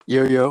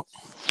Yo, yo.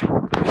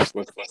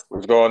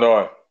 What's going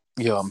on?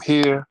 Yo, I'm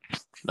here.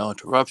 No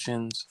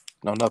interruptions.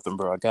 No nothing,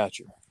 bro. I got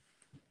you.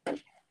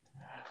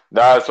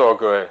 Nah, it's all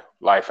good.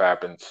 Life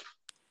happens.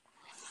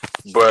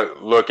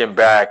 But looking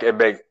back,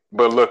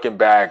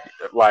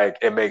 like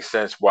it makes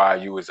sense why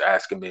you was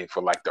asking me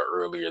for like the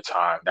earlier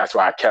time. That's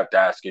why I kept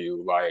asking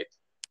you like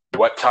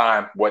what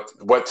time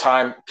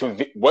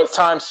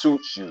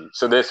suits you,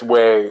 so this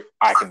way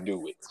I can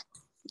do it.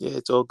 Yeah,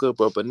 it's all good,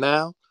 bro. But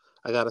now,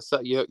 I gotta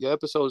set your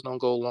episodes don't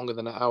go longer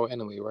than an hour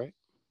anyway, right?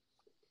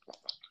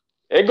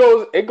 It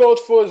goes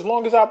for as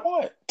long as I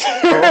want.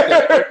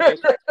 Oh, okay.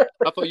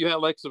 I thought you had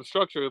like some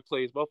structure in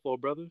place, Buffalo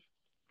brother.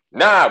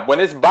 Nah, when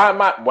I'm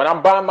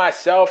by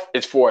myself,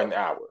 it's for an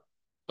hour.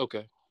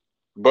 Okay.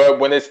 But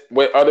when it's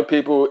with other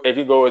people, it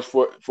can go as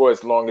for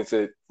as long as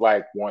it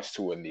like wants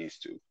to or needs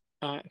to.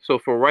 All right. So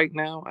for right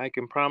now, I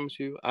can promise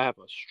you, I have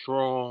a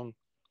strong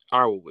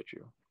hour with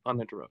you,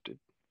 uninterrupted.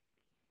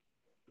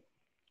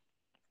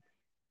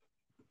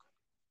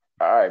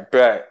 All right,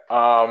 bet.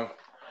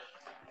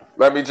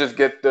 Let me just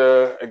get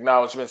the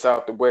acknowledgments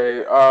out the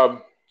way.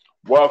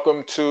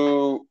 Welcome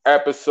to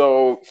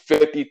episode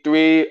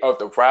 53 of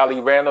the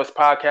Riley Randall's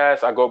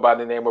podcast. I go by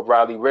the name of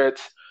Riley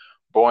Ritz,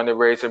 born and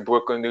raised in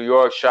Brooklyn, New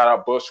York. Shout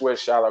out Bushwick,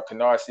 shout out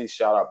Canarsie,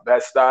 shout out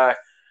Bed-Stuy.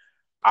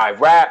 I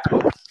rap.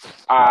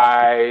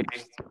 I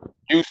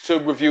used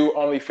to review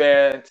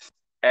OnlyFans,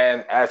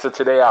 and as of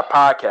today, I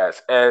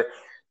podcast. And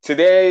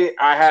today,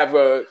 I have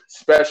a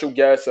special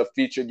guest, a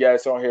featured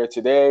guest on here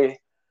today.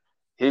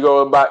 He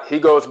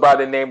goes by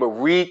the name of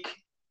Reek,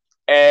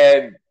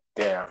 and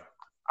damn,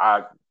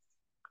 I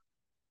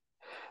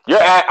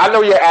I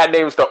know your ad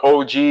name is the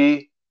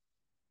OG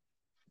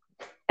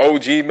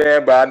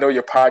man, but I know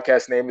your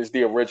podcast name is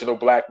the Original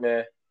Black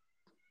Man.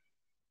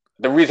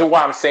 The reason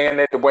why I'm saying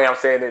it the way I'm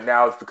saying it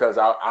now is because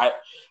I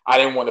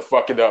didn't want to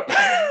fuck it up.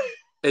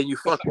 And you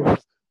fucked it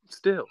up.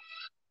 Still.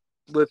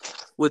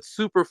 With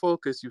super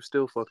focus, you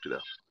still fucked it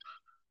up.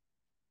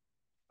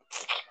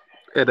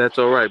 Yeah, that's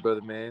all right,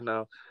 brother man.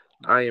 Now,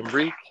 I am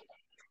Reek.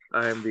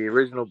 I am the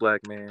Original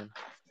Black Man,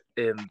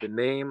 and the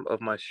name of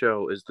my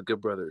show is The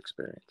Good Brother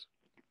Experience.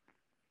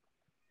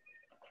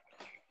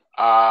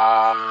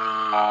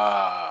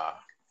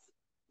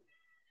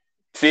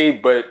 See,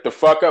 but the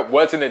fuck up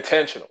wasn't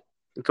intentional.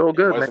 It's all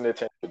good, It wasn't man.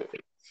 intentional.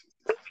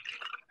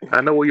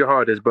 I know where your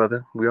heart is,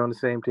 brother. We're on the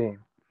same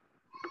team.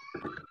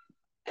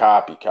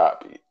 Copy.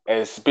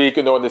 And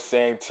speaking on the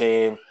same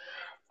team,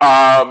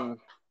 um,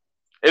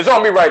 it's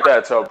on me right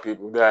there to tell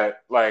people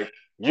that like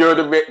you're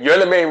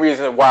the main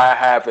reason why I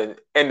have an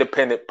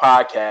independent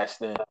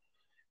podcasting.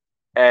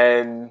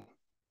 And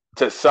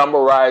to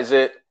summarize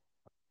it,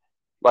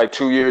 like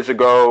 2 years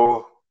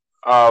ago,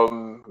 both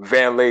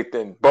Van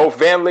Lathan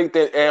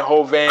and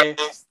Hovain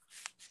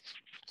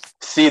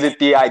seeded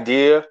the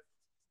idea,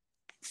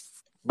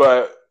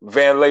 but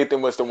Van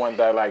Lathan was the one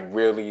that like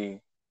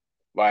really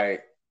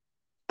like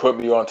put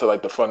me onto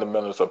like the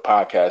fundamentals of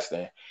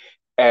podcasting.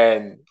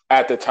 And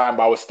at the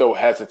time, I was still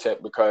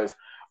hesitant because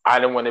I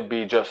didn't want to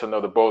be just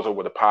another bozo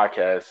with a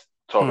podcast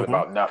talking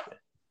about nothing.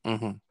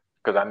 Mm-hmm.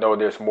 Because I know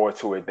there's more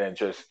to it than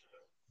just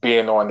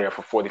being on there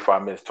for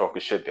 45 minutes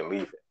talking shit then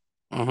leaving.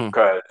 Mm-hmm.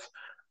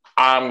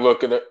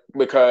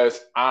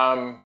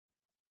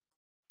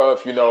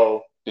 If you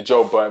know the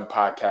Joe Budden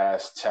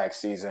podcast, Tax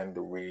Season,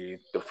 The Read,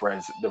 the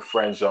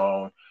Friend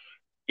Zone,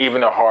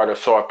 even the Hard or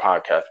Soft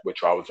podcast,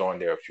 which I was on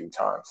there a few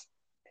times.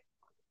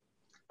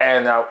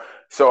 And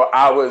so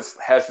I was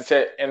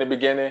hesitant in the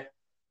beginning,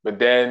 but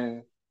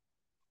then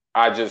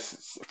I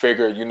just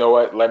figured, you know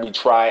what, let me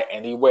try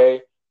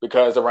anyway,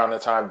 because around the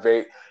time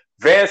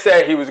Van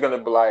said he was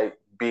going to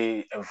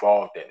be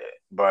involved in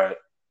it, but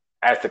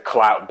as the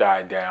clout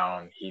died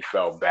down, he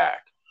fell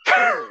back.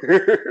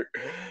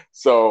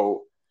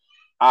 So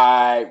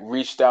I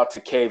reached out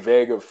to Kay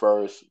Vega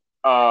first.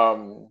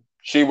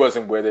 She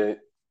wasn't with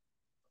it.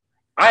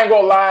 I ain't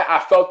gonna lie, I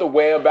felt a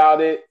way about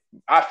it.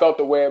 I still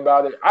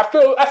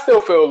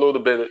feel a little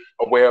bit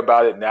aware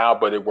about it now,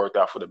 but it worked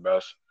out for the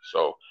best.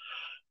 So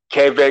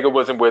Kay Vega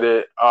wasn't with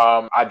it.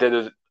 I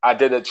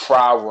did a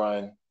trial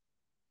run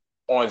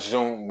on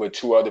Zoom with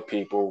two other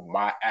people.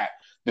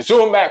 The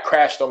Zoom app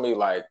crashed on me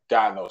like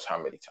God knows how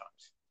many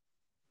times.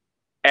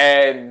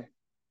 And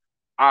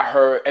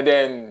and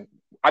then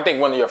I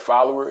think one of your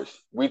followers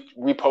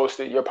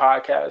reposted your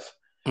podcast,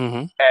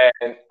 and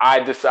I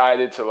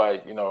decided to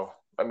let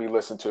me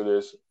listen to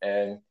this,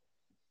 and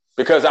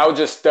because I was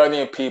just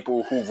studying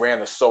people who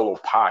ran a solo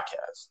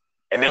podcast,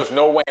 and there was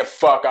no way in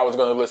fuck I was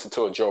going to listen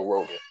to a Joe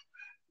Rogan,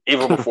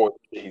 even before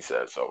he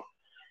said so.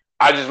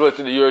 I just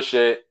listened to your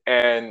shit,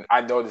 and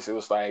I noticed it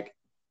was like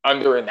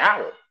under an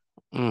hour.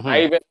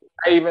 I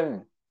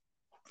even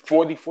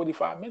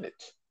 45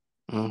 minutes.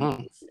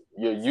 Mm-hmm.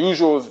 Your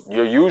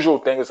usual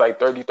thing is like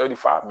 30,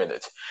 35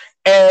 minutes.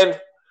 And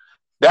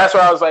that's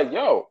why I was like,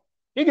 yo,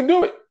 he can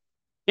do it.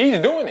 He's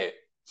doing it.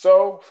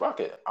 So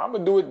fuck it. I'm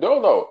going to do it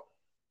dolo.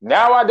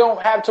 Now I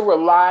don't have to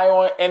rely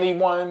on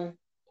anyone.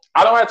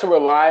 But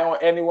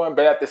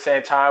at the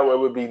same time, it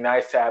would be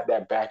nice to have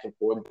that back and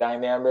forth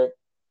dynamic.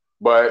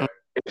 But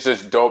it's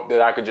just dope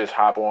that I could just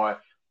hop on,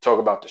 talk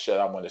about the shit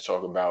I want to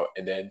talk about,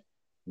 and then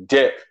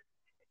dip.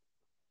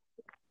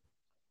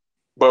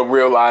 But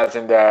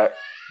realizing that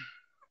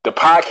the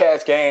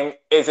podcast game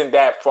isn't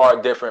that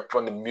far different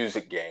from the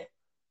music game.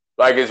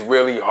 Like it's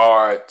really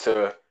hard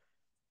to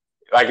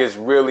like it's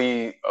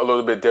really a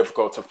little bit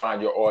difficult to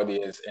find your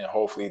audience, and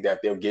hopefully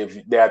they'll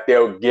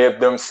give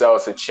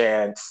themselves a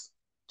chance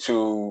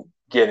to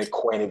get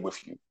acquainted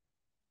with you.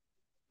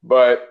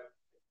 But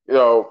you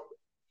know,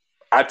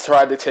 I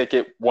tried to take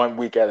it 1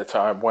 week at a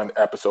time, one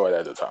episode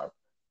at a time.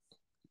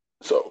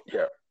 So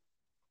yeah.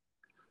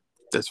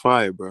 That's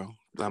fire, bro.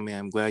 I mean,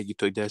 I'm glad you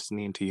took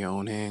destiny into your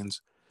own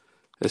hands.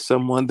 As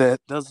someone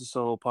that does a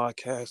solo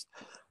podcast,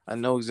 I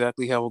know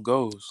exactly how it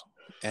goes.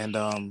 And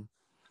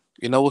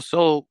with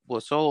solo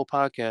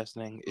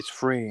podcasting, it's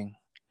freeing.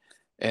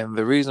 And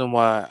the reason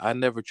why I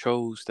never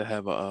chose to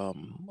have a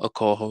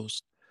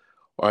co-host,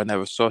 or I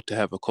never sought to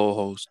have a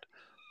co-host,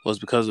 was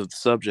because of the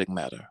subject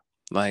matter.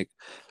 Like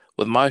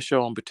with my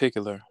show in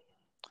particular,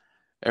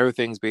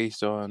 everything's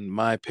based on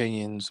my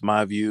opinions,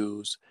 my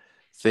views,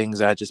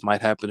 things I just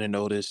might happen to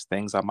notice,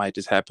 things I might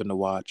just happen to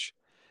watch.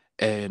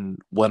 And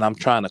when I'm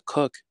trying to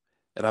cook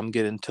and I'm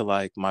getting to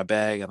like my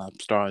bag and I'm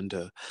starting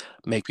to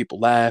make people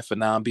laugh and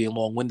now I'm being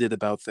long-winded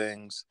about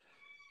things,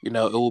 it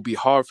will be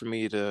hard for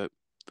me to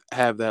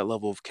have that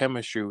level of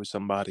chemistry with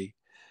somebody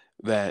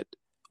that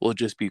will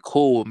just be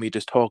cool with me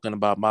just talking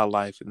about my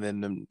life and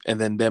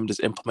then them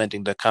just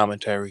implementing the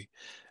commentary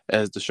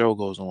as the show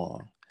goes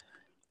along.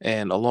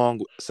 And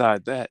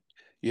alongside that,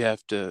 you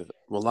have to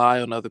rely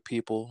on other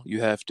people.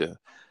 You have to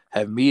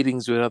have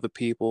meetings with other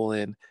people,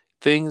 and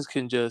things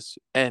can just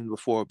end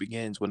before it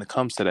begins when it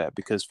comes to that.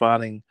 Because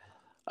finding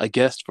a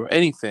guest for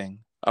anything,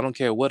 I don't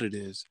care what it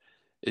is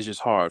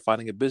just hard.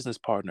 Finding a business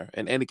partner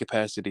in any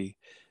capacity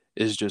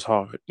is just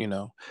hard.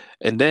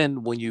 And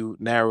then when you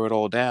narrow it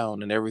all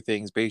down and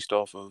everything's based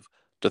off of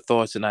the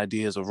thoughts and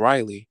ideas of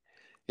Riley,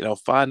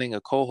 finding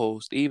a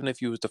co-host, even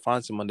if you was to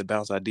find someone to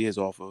bounce ideas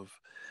off of,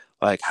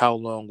 like how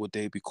long would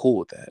they be cool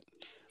with that?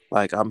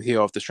 Like I'm here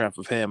off the strength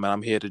of him, and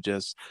I'm here to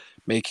just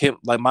make him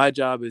like my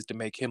job is to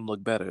make him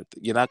look better.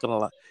 You're not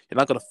gonna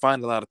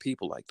find a lot of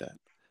people like that.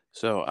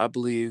 So I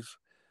believe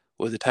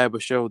with the type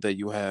of show that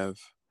you have,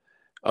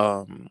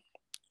 um,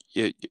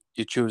 you're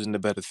choosing the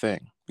better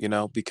thing,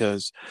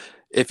 because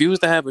if you was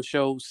to have a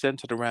show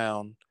centered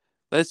around,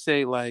 let's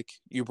say like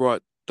you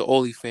brought the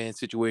OnlyFans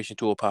situation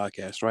to a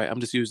podcast, right? I'm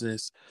just using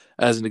this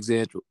as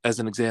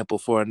an example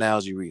for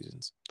analogy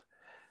reasons.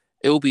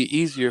 It will be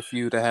easier for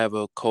you to have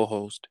a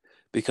co-host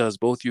because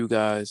both you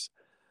guys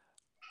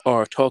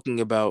are talking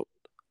about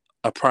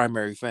a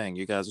primary thing.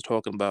 You guys are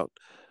talking about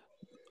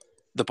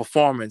the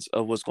performance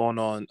of what's going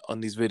on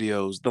these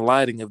videos, the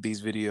lighting of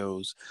these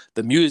videos,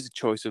 the music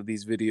choice of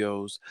these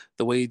videos,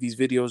 the way these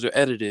videos are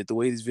edited, the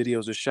way these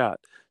videos are shot.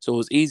 So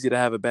it's easy to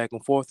have it back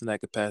and forth in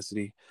that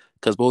capacity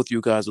because both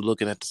you guys are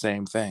looking at the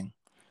same thing.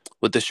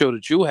 With the show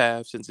that you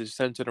have, since it's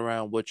centered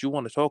around what you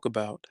want to talk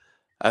about,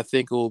 I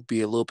think it will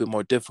be a little bit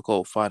more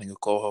difficult finding a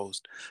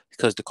co-host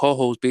because the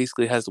co-host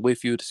basically has to wait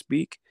for you to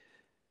speak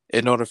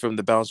in order for him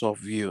to bounce off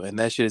of you, and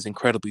that shit is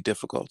incredibly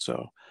difficult.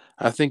 So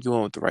I think you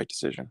went with the right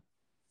decision.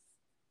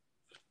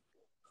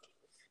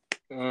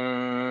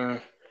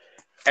 Mm,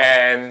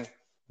 and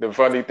the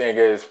funny thing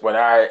is, when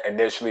I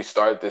initially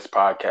started this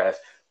podcast,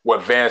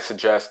 what Van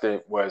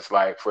suggested was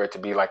like for it to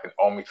be like an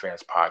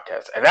OnlyFans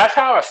podcast, and that's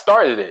how I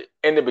started it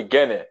in the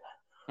beginning.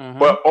 Mm-hmm.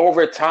 But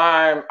over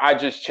time, I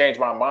just changed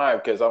my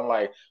mind because I'm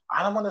like,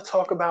 I don't want to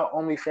talk about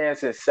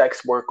OnlyFans and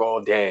sex work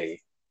all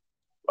day.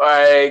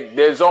 Like,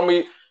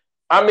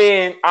 I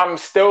mean, I'm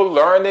still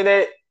learning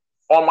it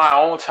on my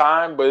own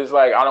time, but it's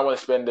like I don't want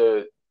to spend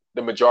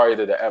the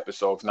majority of the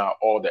episodes, not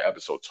all the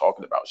episodes,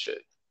 talking about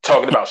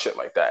shit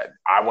like that.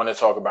 I want to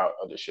talk about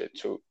other shit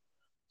too.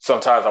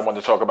 Sometimes I want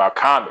to talk about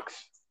comics,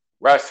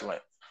 wrestling,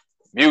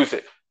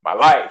 music, my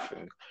life,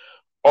 and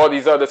all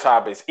these other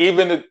topics,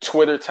 even the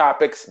Twitter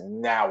topics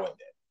now and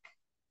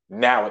then.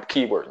 Now and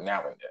keyword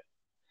now and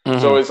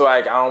then. So Mm-hmm. it's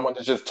like I don't want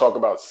to just talk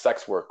about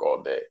sex work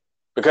all day.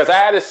 Because I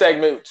had a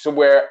segment to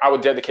where I would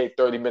dedicate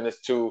 30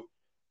 minutes to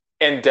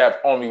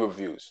in-depth only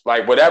reviews.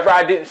 Like whatever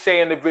I didn't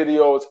say in the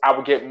videos, I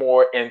would get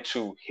more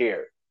into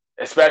here.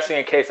 Especially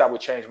in case I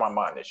would change my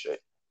mind and shit.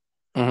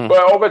 Mm-hmm.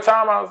 But over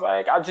time I was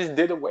like, I just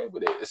did away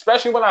with it.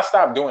 Especially when I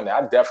stopped doing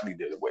that. I definitely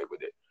did away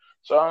with it.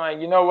 So I'm like,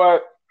 you know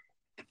what?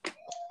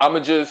 I'ma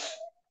just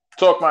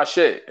talk my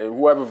shit. And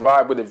whoever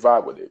vibe with it,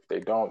 vibe with it. If they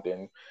don't,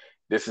 then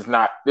this is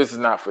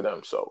not for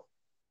them. So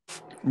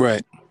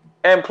Right.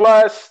 and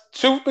plus,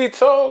 truth be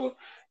told,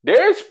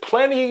 there's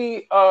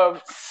plenty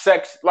of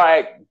sex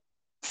podcasts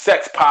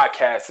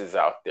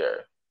out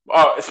there,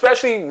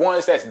 especially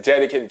ones that's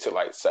dedicated to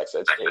like sex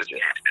education.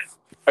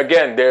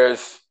 Again,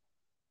 there's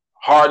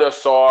Hard or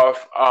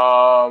Soft,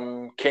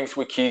 Kinks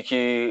with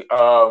Kiki,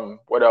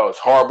 what else?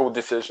 Horrible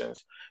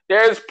Decisions.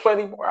 There's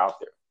plenty more out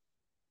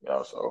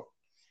there. So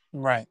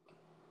Right.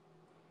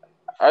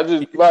 I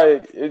just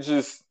like it's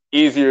just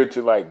easier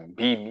to like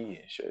be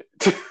me and shit.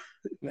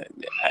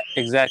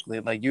 Exactly.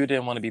 Like you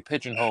didn't want to be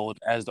pigeonholed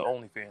as the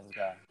OnlyFans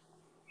guy.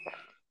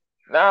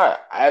 Nah,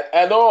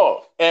 at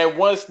all. And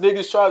once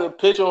niggas try to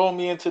pigeonhole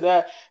me into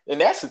that,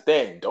 and that's the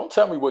thing. Don't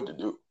tell me what to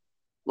do.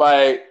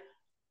 Like,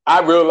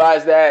 I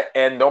realize that,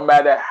 and no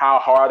matter how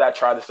hard I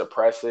try to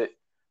suppress it,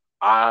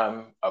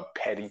 I'm a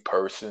petty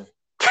person.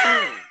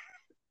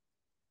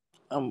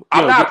 I'm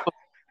Yo, not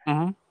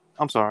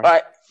I'm sorry.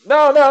 like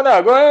no.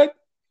 Go ahead.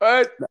 Go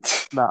ahead.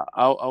 Nah,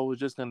 I was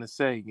just gonna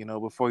say,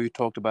 before you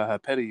talked about how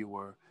petty you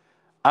were,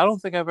 I don't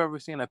think I've ever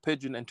seen a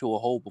pigeon into a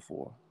hole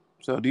before.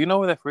 So, do you know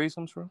where that phrase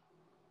comes from?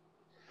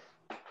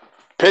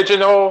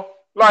 Pigeonhole,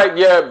 like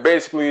yeah,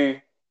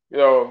 basically,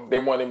 they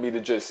wanted me to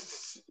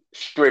just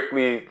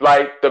strictly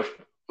like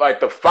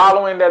the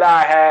following that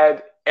I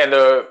had and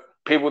the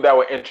people that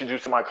were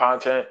introduced to my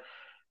content,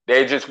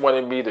 they just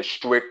wanted me to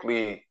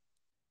strictly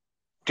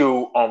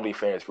do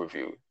OnlyFans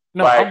review.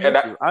 No, Like, I'm and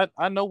with you.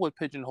 I know what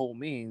pigeonhole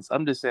means.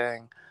 I'm just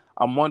saying,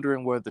 I'm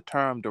wondering where the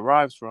term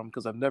derives from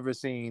because I've never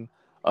seen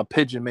a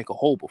pigeon make a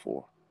hole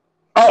before.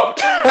 oh,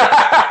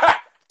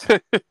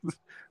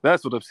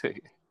 That's what I'm saying.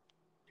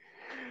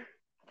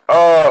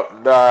 oh,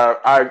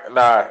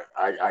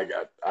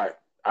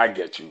 I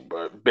get you,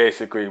 but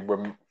basically,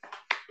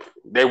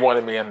 they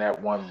wanted me in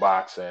that one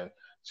box, and as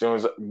soon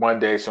as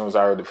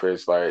I heard the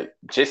phrase like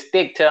just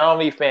stick to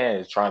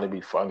OnlyFans, trying to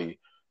be funny,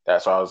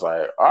 that's why I was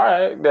like, all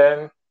right,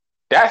 then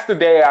that's the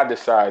day I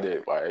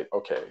decided like,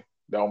 okay,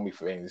 the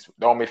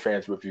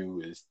OnlyFans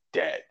review is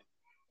dead.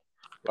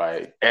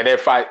 Like, and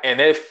if I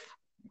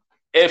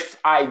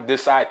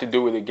decide to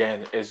do it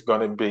again, it's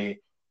gonna be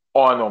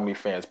on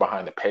OnlyFans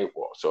behind the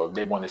paywall. So if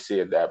they want to see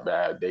it that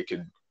bad, they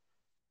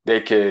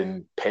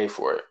can pay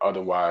for it.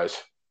 Otherwise,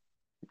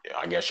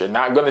 I guess you're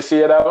not gonna see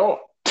it at all.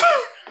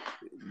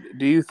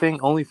 Do you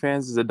think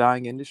OnlyFans is a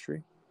dying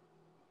industry?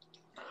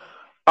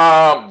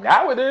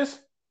 Now it is.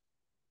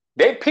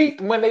 They tried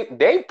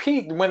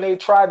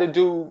to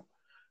do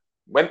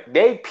when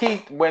they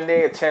peaked when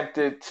they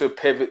attempted to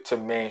pivot to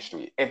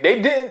mainstream. If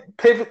they didn't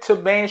pivot to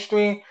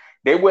mainstream,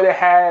 they would have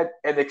had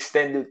an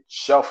extended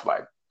shelf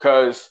life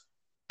because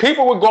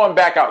people were going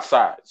back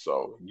outside.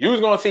 So you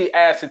was gonna see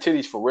ass and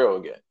titties for real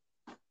again.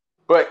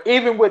 But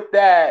even with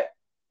that,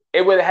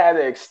 it would have had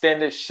an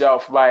extended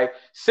shelf life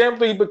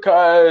simply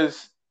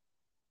because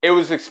it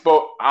was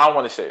exposed. I don't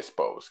want to say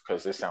exposed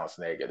because it sounds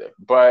negative,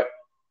 but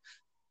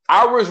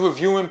I was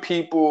reviewing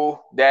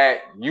people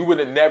that you would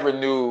have never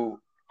knew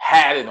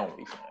had an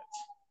OnlyFans.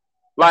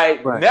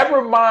 Like, Right.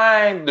 never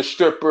mind the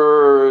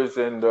strippers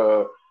and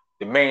the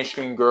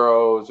mainstream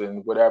girls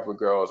and whatever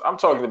girls. I'm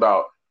talking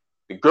about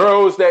the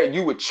girls that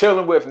you were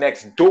chilling with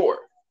next door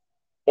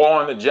or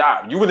on the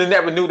job. You would have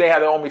never knew they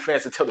had an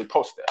OnlyFans until they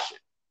posted that shit.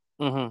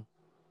 Mm-hmm.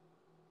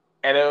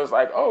 And it was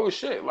like, oh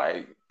shit,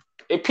 like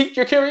it piqued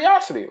your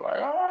curiosity.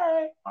 Like,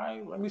 all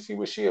right, let me see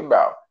what she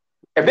about.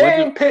 If they What did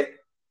didn't pit,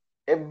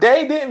 if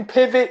they didn't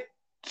pivot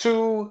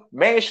to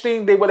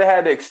mainstream, they would have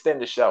had to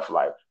extend the shelf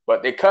life.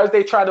 But because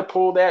they tried to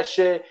pull that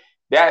shit,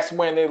 that's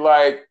when they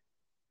like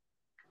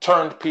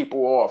turned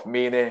people off.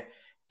 Meaning,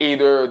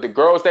 either the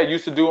girls that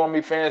used to do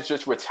OnlyFans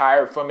just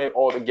retired from it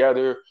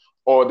altogether,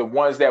 or the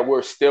ones that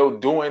were still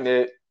doing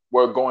it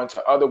were going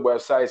to other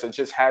websites and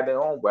just had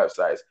their own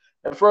websites.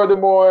 And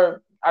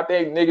furthermore, I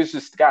think niggas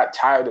just got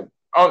tired of.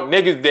 Oh,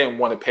 niggas didn't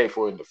want to pay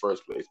for it in the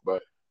first place,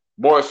 but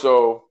more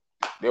so,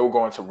 they were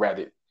going to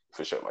Reddit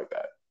for shit like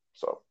that.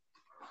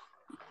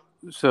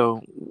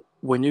 so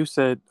when you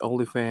said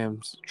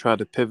OnlyFans tried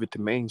to pivot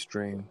to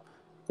mainstream,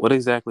 what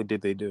exactly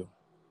did they do?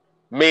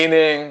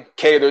 Meaning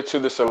cater to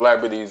the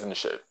celebrities and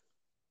shit.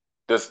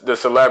 The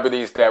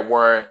celebrities that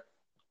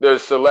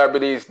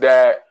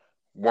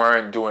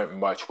weren't doing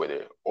much with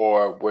it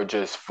or were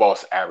just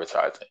false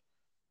advertising.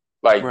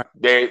 Like Right.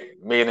 they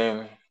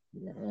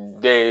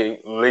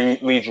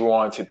lead you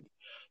on to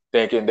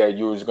thinking that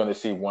you was gonna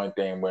see one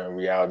thing when in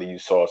reality you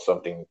saw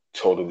something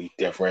totally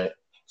different.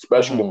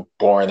 Especially Mm-hmm. them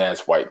boring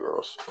ass white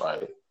girls.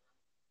 Right?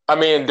 I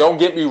mean, don't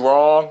get me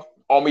wrong.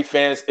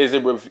 OnlyFans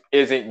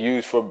isn't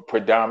used for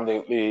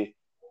predominantly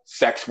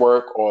sex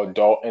work or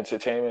adult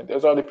entertainment.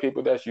 There's other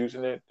people that's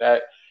using it.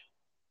 That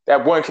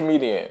one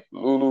comedian,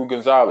 Lulu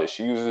Gonzalez,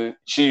 she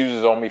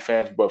uses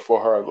OnlyFans, but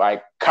for her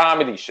like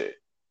comedy shit.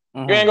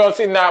 You Mm-hmm. ain't gonna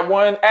see not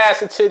one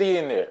ass or titty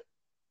in there.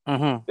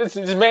 Mm-hmm. This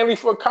is mainly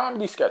for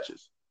comedy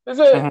sketches. That's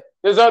it.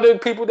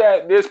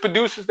 There's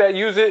producers that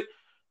use it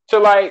to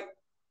like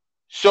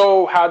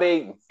show how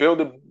they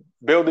build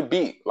a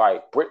beat,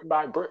 like brick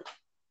by brick.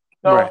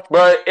 Right.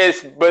 No,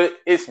 but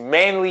it's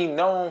mainly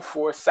known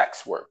for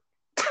sex work.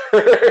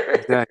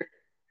 Exactly.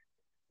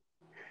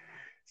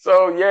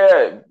 So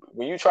yeah,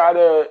 when you try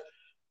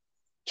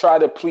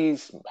to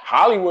please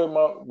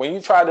Hollywood, when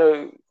you try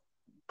to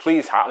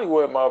please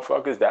Hollywood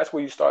motherfuckers, that's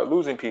where you start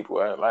losing people.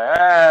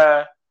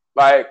 Right?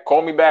 Like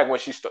call me back when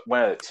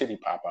a titty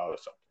pop out or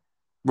something,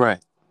 Right.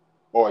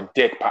 or a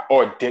dick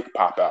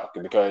pop out,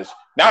 because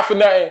not for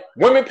nothing,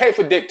 women pay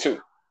for dick too.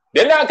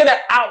 They're not gonna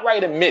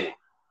outright admit it,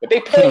 but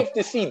they pay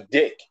to see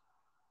dick.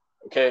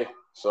 Okay,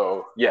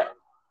 so yeah.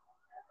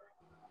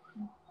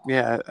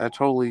 Yeah, I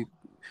totally.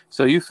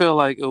 So you feel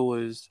like it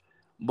was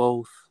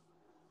both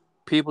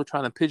people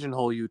trying to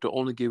pigeonhole you to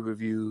only give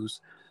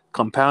reviews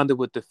compounded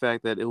with the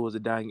fact that it was a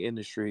dying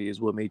industry is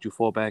what made you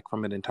fall back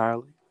from it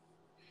entirely?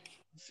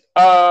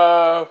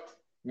 Uh,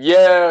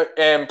 yeah,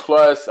 and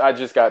plus I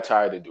just got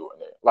tired of doing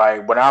it.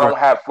 Like when I Right. don't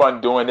have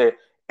fun doing it,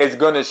 it's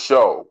gonna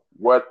show.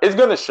 What it's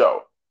gonna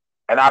show,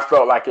 and I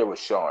felt like it was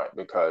showing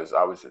because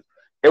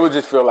it would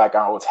just feel like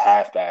I was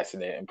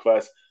half-assing it, and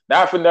plus,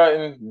 not for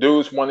nothing,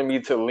 dudes wanted me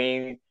to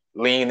lean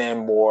in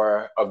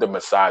more of the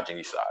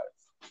misogyny side.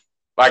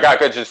 Like I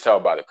could just tell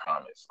by the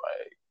comments,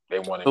 like they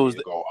It wanted me was to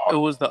the go it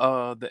off. was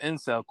the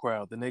incel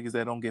crowd, the niggas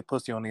that don't get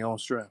pussy on their own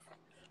strength.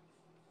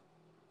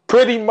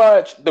 Pretty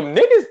much the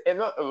niggas. And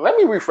let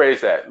me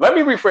rephrase that. Let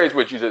me rephrase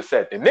what you just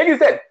said. The niggas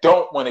that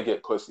don't want to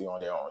get pussy on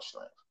their own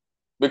strength,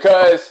 Oh,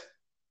 because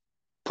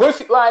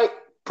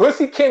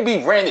pussy can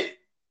be rented.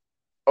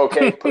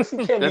 Okay, pussy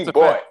can be that's a fact.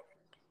 bought.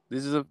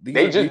 These They are just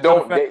these are the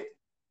don't. facts.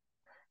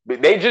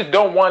 They just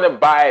don't want to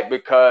buy it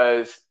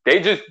because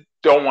they just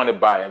don't want to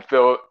buy it and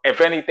feel.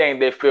 If anything,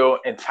 they feel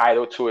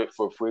entitled to it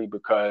for free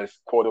because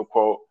quote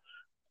unquote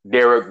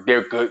they're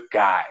good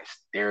guys.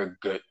 They're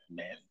good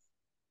men.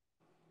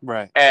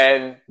 Right.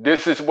 And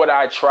this is what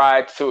I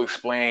tried to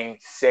explain.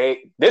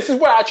 This is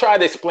what I tried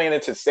to explain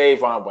it to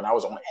Savon when I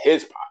was on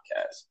his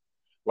podcast.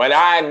 When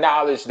I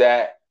acknowledged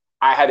that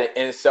I had an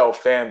incel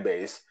fan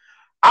base,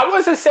 I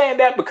wasn't saying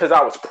that because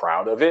I was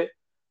proud of it.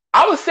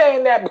 I was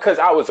saying that because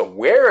I was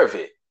aware of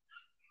it.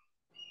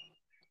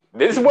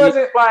 This The-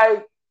 wasn't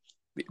like,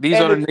 These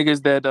are and the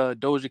niggas that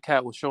Doja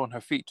Cat was showing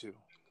her feet to.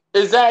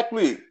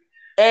 exactly.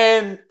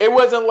 And it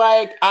wasn't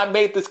like I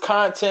made this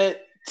content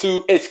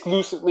to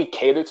exclusively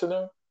cater to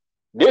them.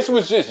 This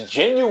was just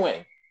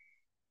genuine.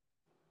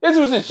 This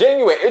was just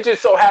genuine. It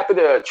just so happened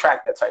to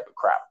attract that type of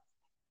crowd.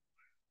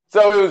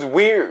 So it was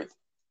weird.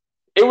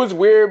 It was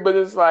weird, but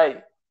it's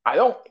like I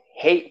don't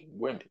hate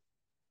women.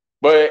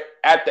 But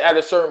at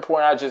a certain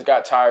point, I just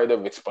got tired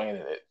of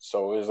explaining it.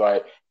 So it's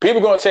like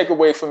people gonna take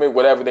away from it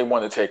whatever they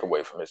want to take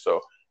away from it.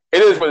 So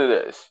it is what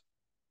it is.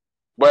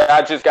 But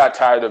I just got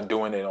tired of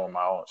doing it on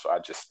my own. So I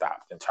just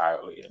stopped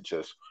entirely and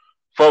just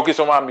focus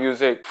on my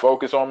music,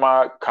 focus on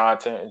my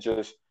content, and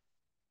just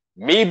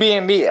me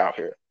being me out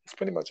here. That's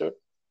pretty much it.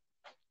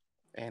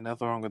 Ain't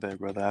nothing wrong with that,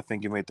 brother. I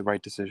think you made the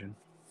right decision.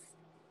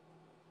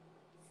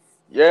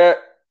 Yeah,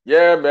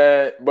 yeah,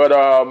 man. But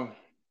I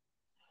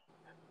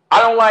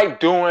don't like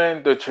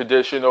doing the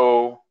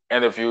traditional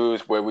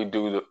interviews where we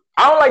do the.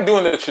 I don't like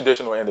doing the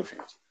traditional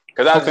interviews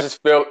Okay. because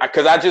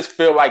I just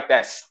feel like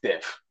that's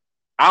stiff.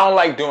 I don't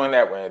like doing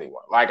that with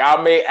anyone. Like I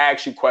may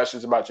ask you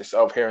questions about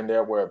yourself here and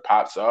there where it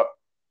pops up,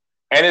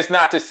 and it's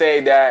not to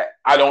say that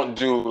I don't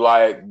do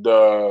like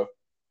the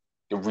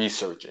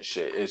research and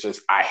shit. It's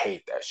just I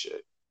hate that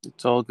shit.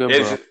 It's all good,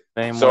 It's bro.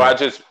 Same so way. I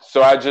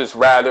just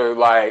rather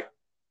like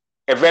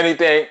if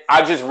anything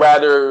I just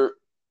rather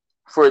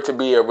for it to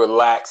be a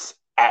relaxed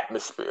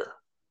atmosphere.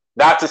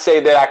 Not to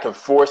say that I can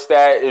force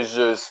that. It's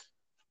just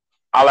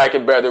I like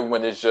it better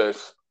when it's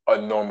just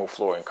a normal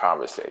flowing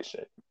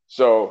conversation.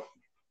 So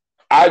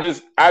I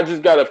just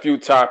got a few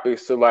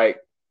topics to like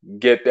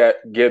get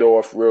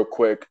off real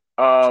quick.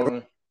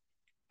 Sure.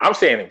 I'm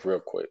saying it real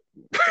quick.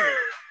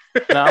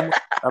 Now,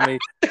 when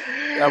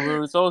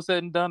it's all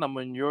said and done, I'm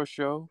on your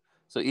show.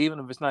 So even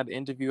if it's not an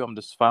interview, I'm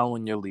just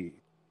following your lead.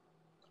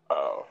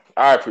 Oh,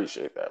 I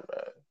appreciate that,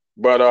 man.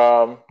 But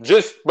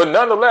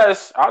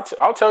nonetheless,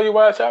 I'll tell you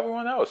what I tell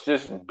everyone else.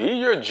 Just be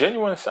your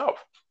genuine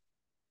self.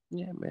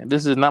 Yeah, man.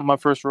 This is not my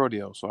first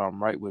rodeo, so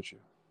I'm right with you.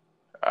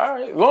 All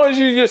right, as long as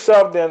you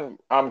yourself, then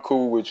I'm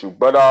cool with you.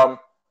 But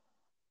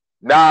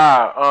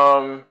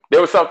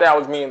there was something I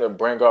was meaning to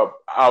bring up.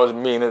 I was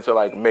meaning to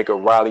like make a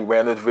Riley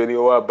Randers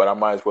video up, but I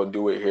might as well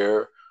do it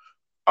here.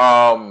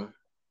 Um,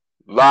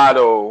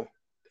 Lotto.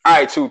 All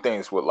right, two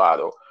things with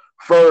Lotto.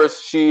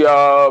 First,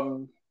 I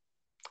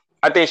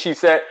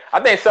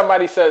think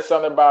somebody said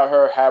something about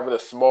her having a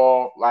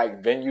small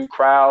like venue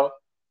crowd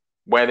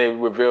when it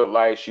revealed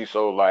like she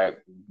sold like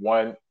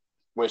one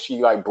when she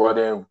like brought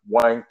in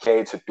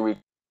 1K to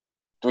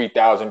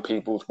 3,000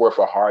 people's worth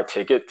of hard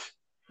tickets.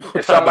 And Time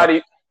out.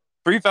 somebody,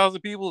 3,000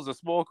 people is a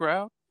small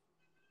crowd.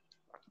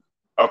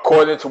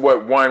 according to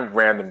what one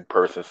random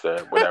person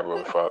said, whatever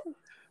the fuck.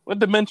 What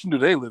dimension do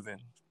they live in?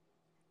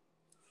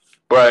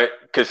 But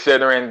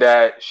considering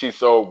that she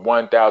sold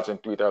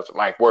 1,000, 3,000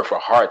 like worth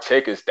of hard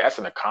tickets, that's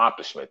an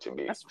accomplishment to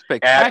me. That's And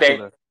I think,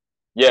 spectacular.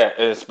 yeah,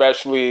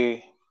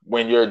 especially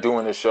when you're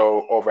doing the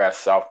show over at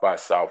South by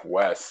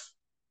Southwest.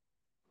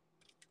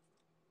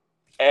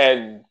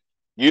 And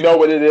you know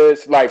what it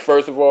is? Like,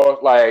 first of all,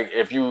 like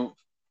if you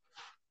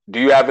do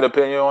you have an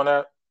opinion on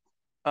that?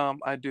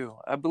 I do.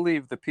 I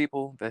believe the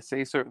people that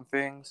say certain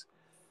things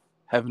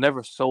have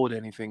never sold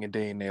anything a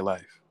day in their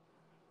life.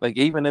 Like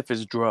even if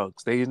it's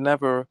drugs, they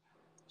never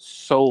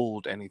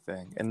sold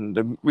anything. And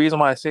the reason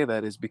why I say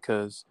that is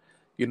because,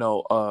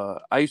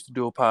 I used to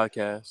do a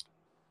podcast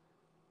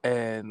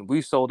and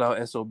we sold out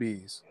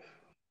SOBs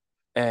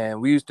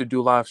and we used to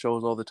do live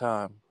shows all the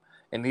time.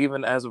 And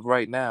even as of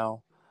right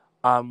now,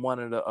 I'm one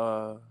of the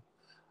uh,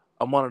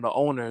 I'm one of the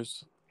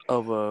owners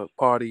of a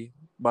party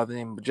by the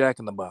name of Jack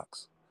in the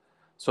Box.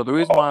 So the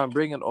reason why I'm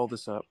bringing all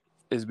this up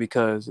is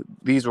because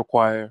these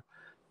require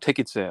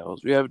ticket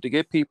sales. You have to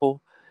get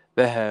people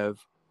that have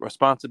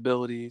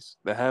responsibilities,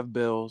 that have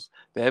bills,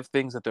 that have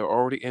things that they're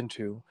already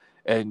into,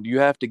 and you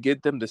have to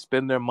get them to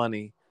spend their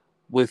money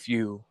with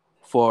you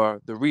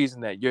for the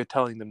reason that you're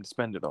telling them to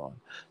spend it on.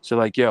 So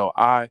like, yo,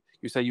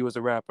 you say you was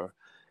a rapper.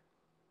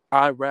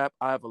 I rap,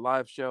 I have a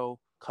live show,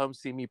 come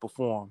see me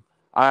perform.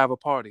 I have a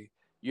party.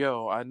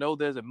 Yo, I know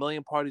there's a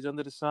million parties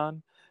under the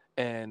sun,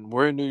 and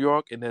we're in New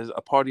York and there's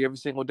a party every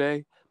single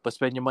day, but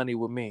spend your money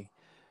with me.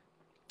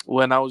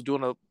 When I was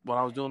doing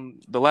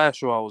the last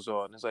show I was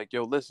on, it's like,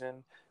 yo,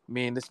 listen,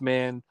 me and this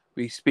man,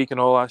 we speaking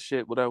all our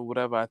shit,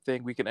 whatever. I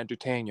think we can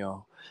entertain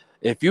y'all.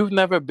 If you've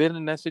never been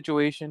in that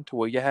situation to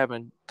where you're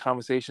having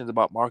conversations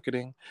about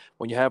marketing,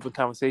 when you're having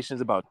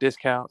conversations about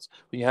discounts,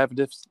 when you're having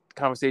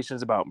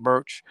conversations about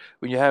merch,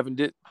 when you're having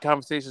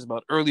conversations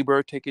about early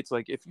bird tickets,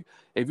 like if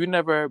you've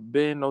never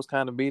been in those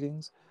kind of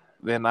meetings,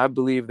 then I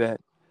believe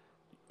that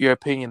your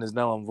opinion is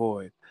null and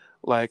void.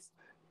 Like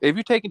if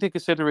you take into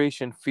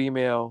consideration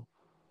female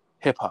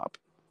hip hop.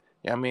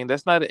 I mean,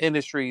 that's not an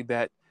industry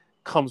that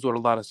comes with a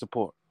lot of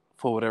support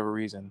for whatever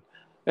reason.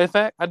 In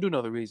fact, I do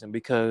know the reason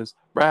because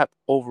rap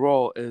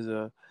overall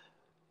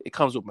it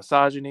comes with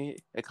misogyny,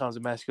 it comes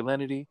with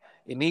masculinity,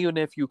 and even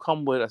if you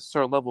come with a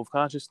certain level of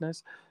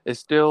consciousness, it's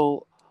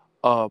still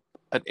uh,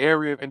 an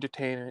area of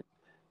entertainment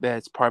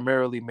that's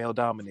primarily male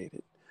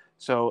dominated.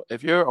 So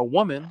if you're a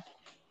woman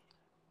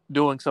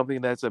doing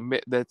something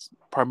that's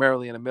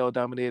primarily in a male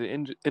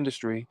dominated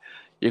industry,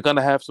 you're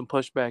gonna have some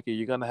pushback and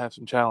you're gonna have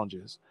some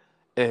challenges.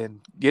 And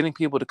getting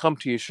people to come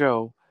to your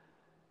show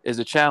is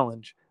a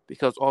challenge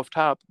because off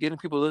top, getting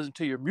people to listen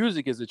to your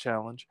music is a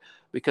challenge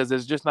because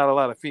there's just not a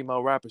lot of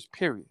female rappers.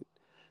 Period.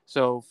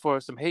 So for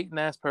some hating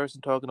ass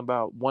person talking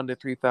about 1 to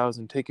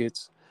 3,000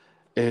 tickets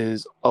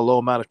is a low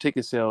amount of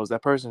ticket sales,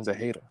 that person's a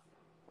hater,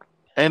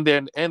 and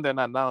they're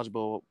not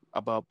knowledgeable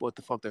about what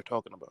the fuck they're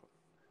talking about.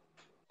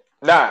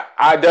 Nah,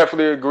 I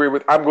definitely agree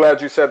with. I'm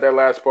glad you said that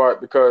last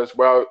part because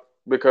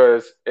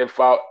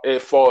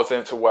it falls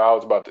into what I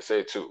was about to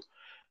say too.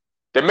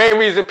 The main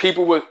reason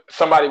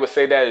somebody would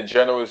say that in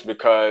general is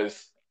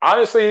because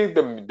honestly,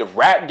 the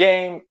rap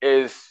game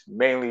is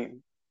mainly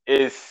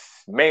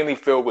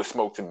filled with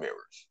smokes and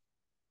mirrors,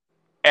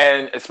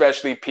 and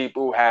especially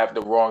people have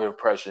the wrong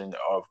impression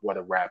of what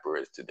a rapper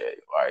is today.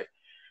 Like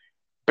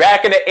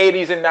back in the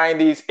 80s and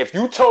 90s, if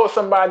you told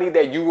somebody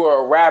that you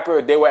were a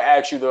rapper, they would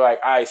ask you to like,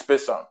 "I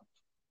spit something."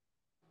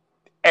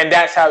 And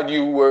that's how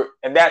you were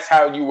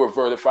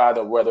verified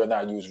of whether or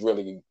not you was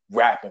really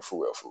rapping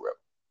for real, for real.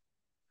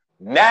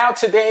 Now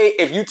today,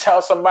 if you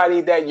tell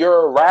somebody that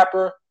you're a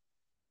rapper,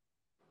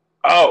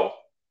 oh,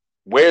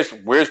 where's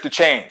the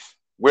chains?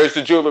 Where's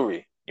the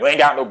jewelry? You ain't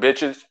got no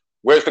bitches.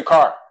 Where's the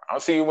car? I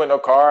don't see you with no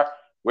car.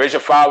 Where's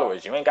your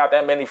followers? You ain't got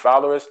that many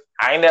followers.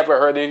 I ain't never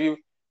heard of you.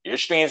 Your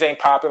streams ain't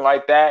popping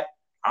like that.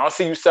 I don't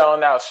see you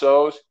selling out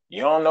shows.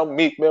 You don't know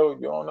Meek Mill.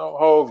 You don't know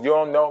Hove. You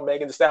don't know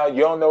Megan Thee Stallion.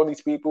 You don't know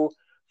these people.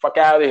 Fuck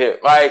out of here.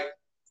 Like,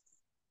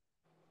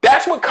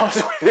 that's what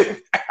comes with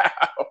it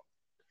now.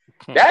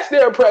 That's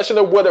their impression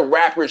of what a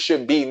rapper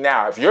should be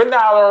now. If you're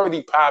not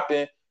already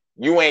popping,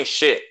 you ain't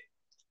shit.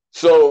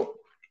 So,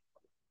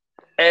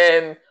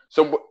 and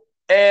so,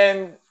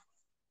 and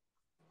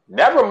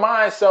never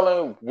mind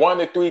selling 1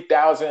 to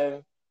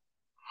 3,000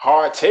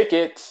 hard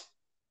tickets.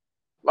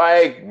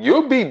 Like,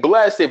 you'll be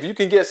blessed if you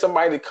can get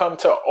somebody to come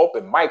to an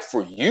open mic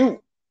for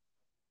you.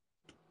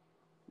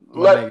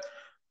 My nigga,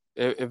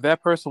 if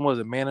that person was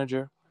a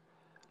manager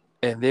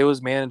and they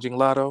was managing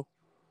Lotto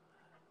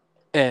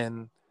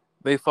and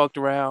they fucked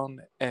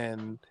around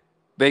and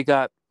they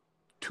got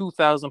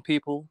 2,000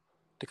 people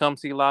to come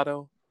see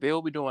Lotto,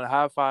 they'll be doing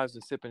high fives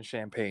and sipping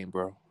champagne,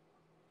 bro.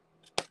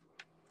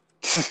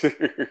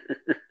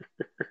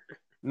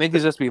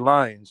 Niggas just be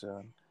lying,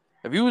 son.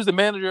 If you was the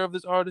manager of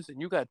this artist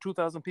and you got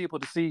 2,000 people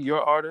to see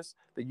your artist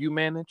that you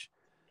manage,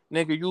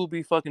 nigga, you'll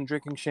be fucking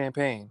drinking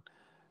champagne.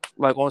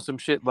 Like on some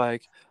shit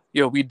like,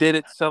 yo, we did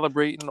it,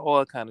 celebrating, all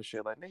that kind of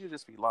shit. Like, niggas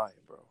just be lying,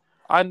 bro.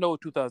 I know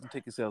what 2,000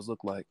 ticket sales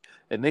look like.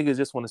 And niggas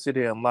just want to sit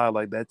here and lie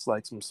like that's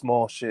like some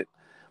small shit.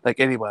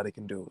 Like anybody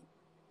can do it.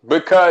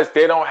 Because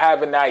they don't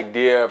have an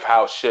idea of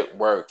how shit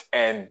works.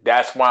 And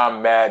that's why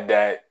I'm mad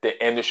that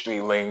the industry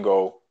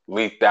lingo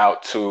leaked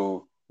out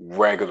to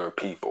regular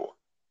people.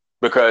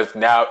 Because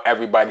now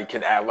everybody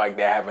can act like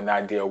they have an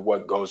idea of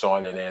what goes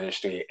on in the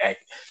industry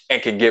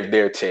and can give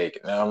their take.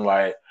 And I'm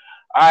like,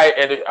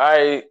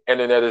 I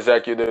internet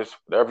executives,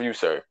 whatever you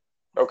say.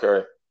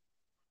 Okay.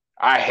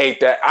 I hate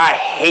that. I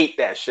hate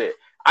that shit.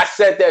 I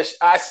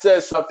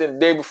said something the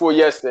day before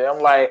yesterday.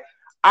 I'm like,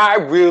 I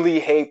really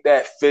hate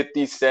that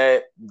 50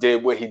 Cent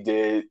did what he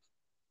did.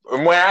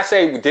 And when I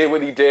say did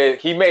what he did,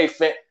 he made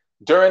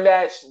during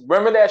that.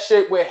 Remember that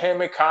shit with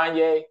him and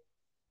Kanye,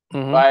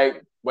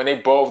 like when they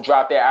both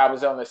dropped their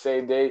albums on the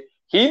same day.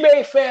 He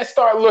made fans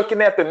start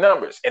looking at the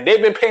numbers, and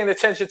they've been paying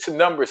attention to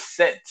numbers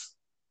since.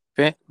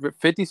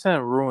 50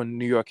 Cent ruined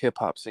New York hip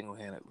hop single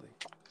handedly.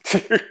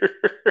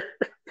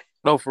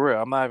 No, for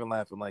real. I'm not even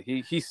laughing. Like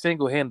he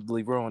single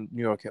handedly ruined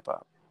New York hip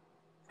hop.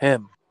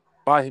 Him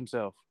by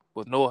himself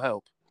with no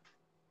help.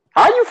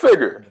 How you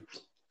figure?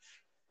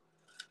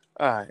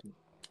 All right.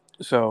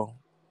 So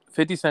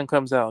 50 Cent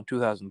comes out in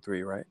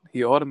 2003, right?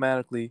 He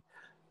automatically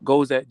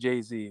goes at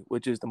Jay-Z,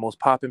 which is the most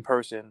popping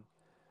person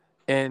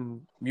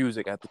in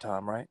music at the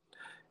time, right?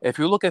 If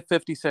you look at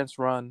 50 Cent's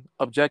run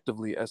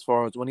objectively, as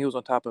far as when he was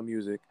on top of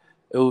music,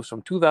 it was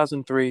from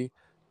 2003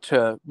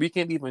 to, we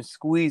can't even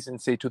squeeze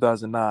and say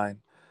 2009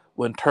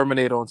 when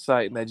Terminator on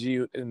Sight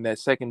and that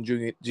second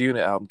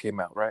G-Unit album came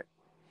out, right?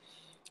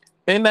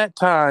 In that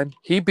time,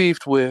 he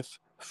beefed with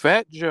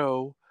Fat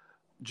Joe,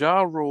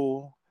 Ja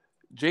Rule,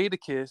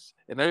 Jadakiss,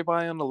 and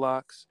everybody on the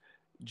Locks,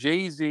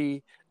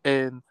 Jay-Z,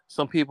 and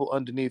some people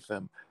underneath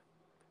him.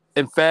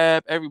 And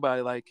Fab,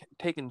 everybody, like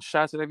taking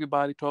shots at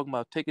everybody, talking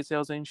about ticket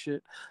sales and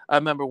shit. I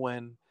remember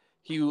when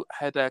he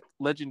had that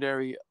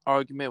legendary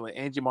argument with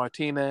Angie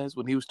Martinez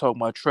when he was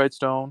talking about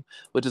Treadstone,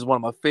 which is one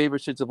of my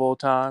favorite shits of all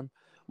time.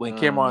 When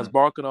Cameron's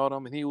barking on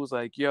him, and he was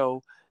like,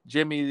 "Yo,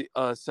 Jimmy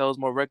sells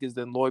more records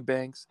than Lloyd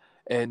Banks,"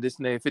 and this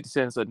name 50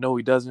 Cent said, "No,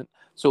 he doesn't."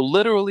 So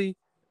literally,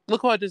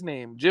 look at his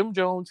name: Jim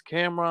Jones,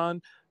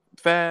 Cameron,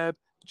 Fab,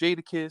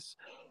 Jadakiss,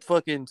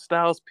 fucking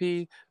Styles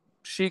P,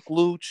 Sheik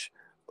Luch,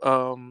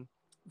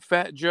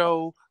 Fat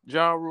Joe,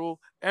 Ja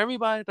Rule,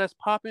 everybody that's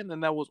popping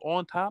and that was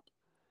on top,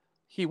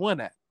 he won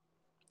at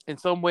in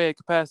some way or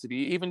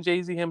capacity. Even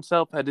Jay-Z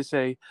himself had to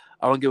say,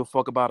 "I don't give a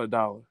fuck about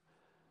 $1."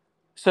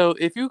 So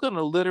if you're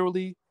gonna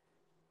literally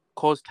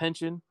cause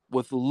tension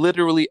with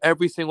literally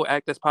every single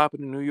act that's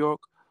popping in New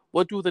York,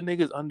 what do the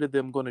niggas under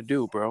them gonna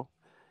do, bro?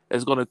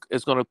 It's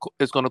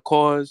gonna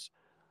cause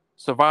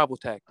survival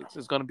tactics.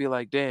 It's gonna be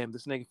like, damn,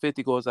 this nigga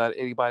 50 goes at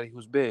anybody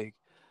who's big.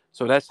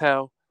 So that's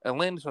how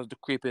Atlanta starts to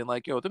creep in.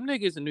 Like, yo, them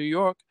niggas in New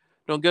York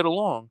don't get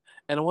along,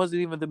 and it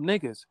wasn't even them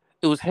niggas.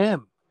 It was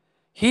him.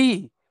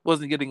 He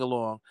wasn't getting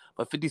along,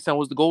 but 50 Cent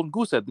was the golden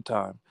goose at the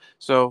time.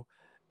 So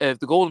if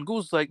the golden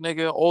goose is like,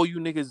 nigga, all you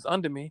niggas is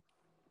under me,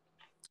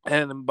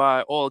 and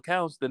by all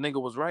accounts, the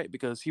nigga was right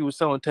because he was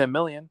selling 10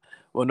 million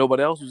when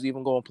nobody else was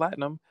even going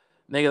platinum.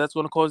 Nigga, that's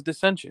going to cause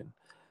dissension.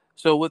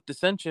 So with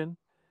dissension,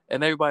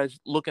 and everybody's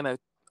looking at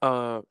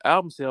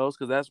album sales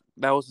because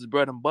that was his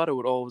bread and butter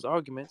with all his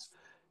arguments.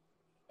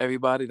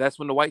 Everybody, that's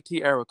when the white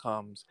tee era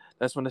comes.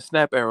 That's when the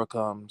snap era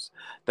comes.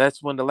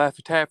 That's when the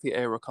Laffy Taffy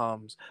era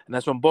comes. And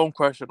that's when Bone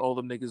Crusher and all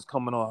them niggas is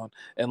coming on.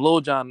 And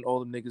Lil Jon and all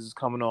them niggas is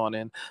coming on.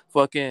 And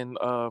fucking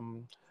what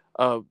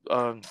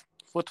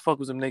the fuck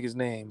was them niggas'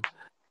 name?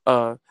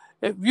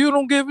 If you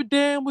don't give a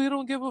damn, we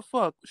don't give a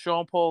fuck.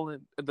 Sean Paul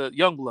and the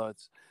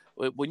Youngbloods.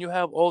 When you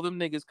have all them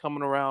niggas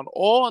coming around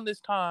all in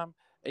this time,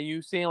 and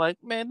you seeing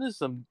like, man, this is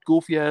some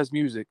goofy ass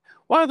music.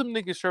 Why are them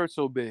niggas shirts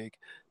so big?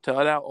 To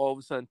now all of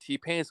a sudden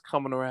T-Pain's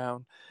coming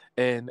around,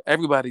 and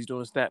everybody's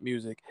doing snap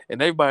music,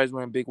 and everybody's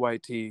wearing big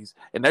white tees,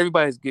 and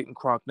everybody's getting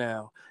crunk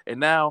now. And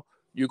now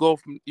you go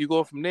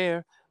from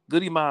there.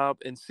 Goody Mob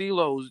and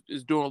CeeLo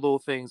is doing little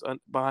things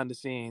behind the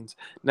scenes.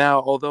 Now,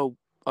 although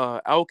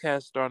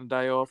Outkast starting to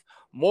die off,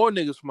 more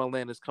niggas from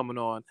Atlanta's coming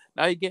on.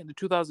 Now you get into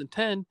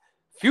 2010,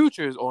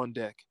 Future's on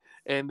deck.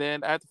 And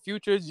then after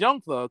Future is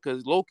Young Thug,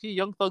 because low-key,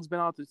 Young Thug's been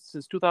out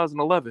since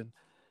 2011.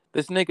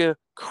 This nigga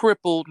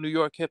crippled New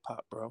York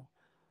hip-hop, bro.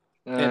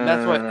 And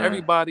that's why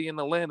everybody in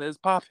Atlanta is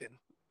popping.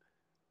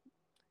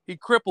 He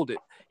crippled it.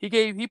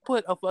 He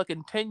put a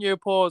fucking 10-year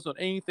pause on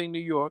anything New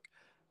York.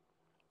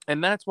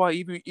 And that's why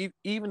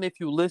even if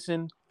you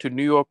listen to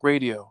New York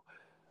radio,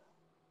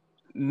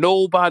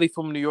 nobody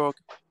from New York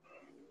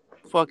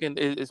fucking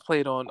is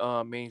played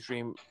on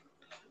mainstream.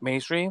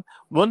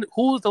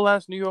 Who was the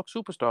last New York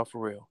superstar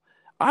for real?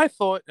 I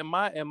thought in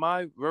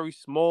my very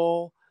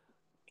small,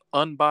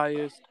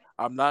 unbiased,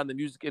 I'm not in the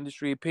music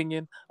industry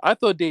opinion, I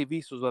thought Dave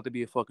East was about to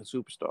be a fucking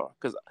superstar.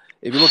 Because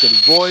if you look at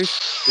his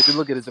voice, if you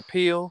look at his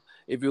appeal,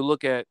 if you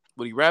look at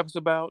what he raps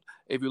about,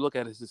 if you look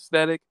at his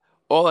aesthetic,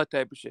 all that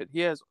type of shit,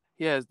 he has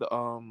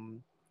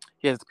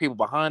the people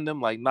behind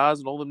him like Nas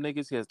and all them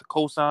niggas. He has the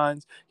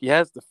cosigns. He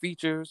has the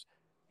features.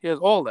 He has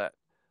all that.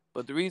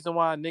 But the reason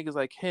why niggas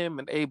like him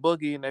and A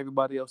Boogie and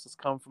everybody else that's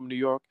come from New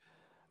York,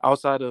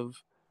 outside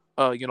of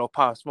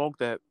Pop Smoke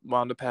that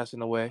wound up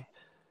passing away,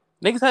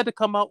 niggas had to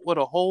come out with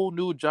a whole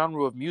new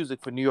genre of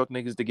music for New York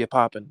niggas to get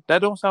popping.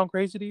 That don't sound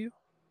crazy to you?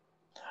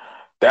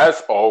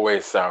 That's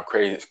always sound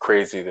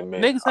crazy to me.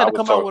 Niggas had to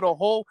come out with a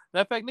whole.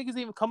 Matter of fact, niggas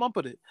even come up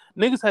with it.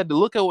 Niggas had to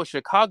look at what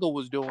Chicago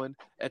was doing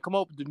and come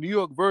up with the New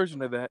York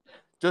version of that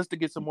just to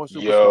get some more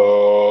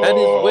superstars. That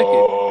is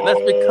wicked, and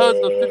that's because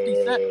of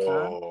 50 Cent,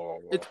 son.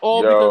 It's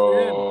all because of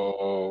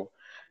him.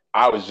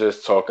 I was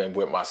just talking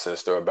with my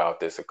sister about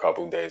this a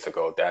couple days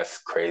ago. That's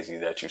crazy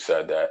that you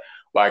said that.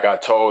 Like I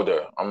told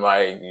her, I'm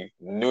like,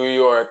 New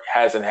York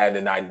hasn't had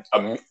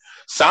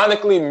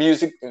sonically,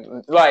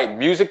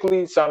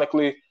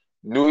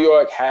 New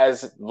York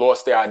has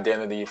lost their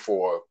identity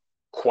for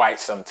quite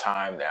some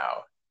time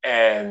now.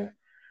 And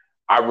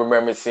I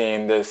remember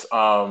seeing this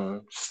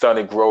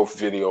Stunted Growth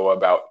video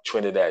about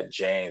Trinidad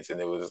James, and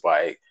it was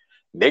like,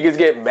 niggas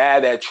get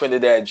mad at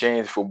Trinidad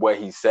James for what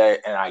he said,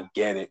 and I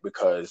get it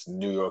because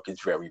New York is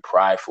very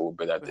prideful,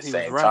 but at the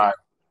same time,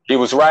 he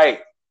was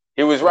right.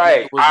 He was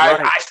right.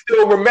 I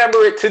still remember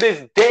it to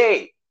this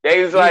day.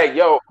 They was like,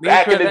 yo, Me and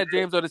back in the Trinidad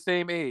James are the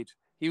same age.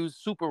 He was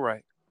super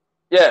right.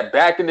 yeah,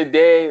 back in the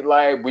day,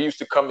 like we used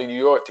to come to New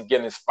York to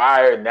get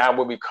inspired. Now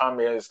when we come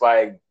here, it's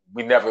like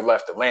we never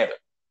left Atlanta.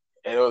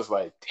 And it was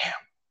like, damn,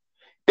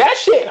 that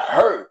shit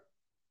hurt.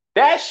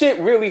 That shit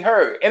really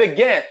hurt. And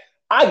again,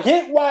 I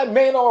get why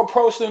Maynard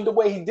approached him the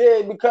way he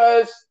did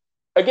because,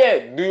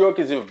 again, New York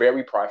is a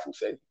very prideful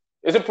city.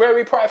 It's a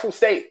very prideful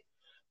state.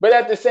 But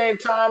at the same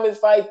time,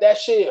 it's like that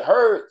shit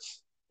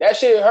hurts. That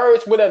shit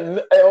hurts when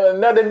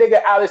another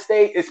nigga out of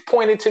state is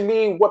pointing to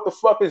me what the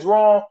fuck is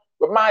wrong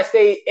with my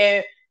state,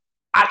 and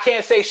I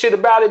can't say shit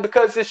about it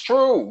because it's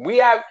true. We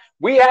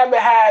haven't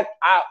had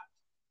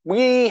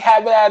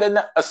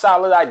a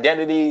solid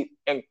identity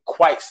in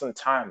quite some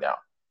time now.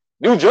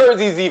 New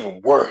Jersey's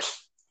even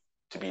worse,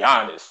 to be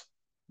honest.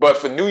 But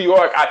for New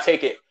York, I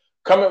take it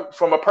coming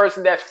from a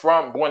person that's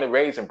born and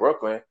raised in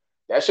Brooklyn.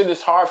 That shit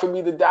is hard for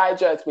me to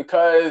digest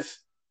because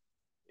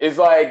it's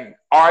like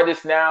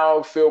artists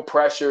now feel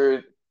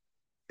pressured.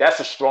 That's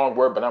a strong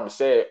word, but I'm gonna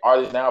say it.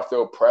 Artists now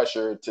feel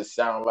pressured to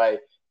sound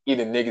like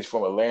either niggas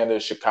from Atlanta,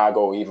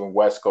 Chicago, or even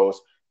West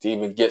Coast to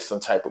even get some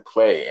type of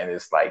play. And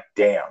it's like,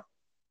 damn.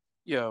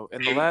 Yo,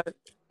 in the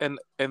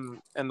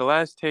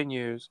last 10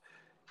 years,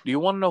 do you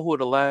want to know who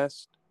the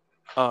last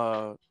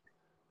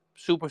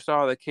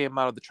superstar that came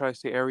out of the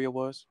tri-state area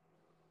was?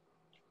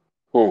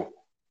 Who?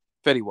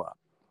 Fetty Wap.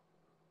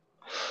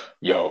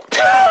 Yo.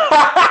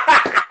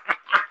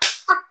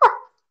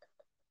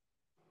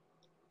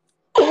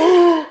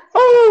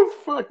 Oh,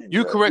 fucking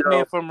You God, correct me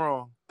yo. if I'm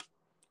wrong.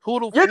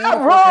 You're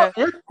not wrong.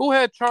 Who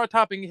had chart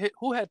topping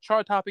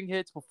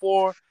hits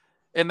before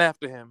and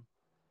after him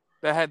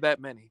that had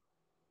that many?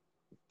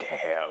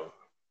 Damn.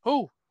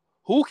 Who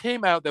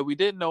came out that we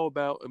didn't know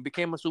about and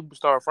became a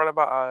superstar in front of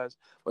our eyes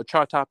with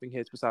chart topping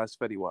hits besides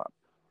Fetty Wap?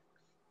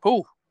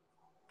 Who?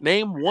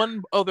 Name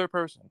one other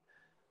person.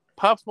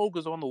 Pop Smoke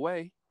is on the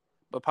way,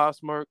 but Pop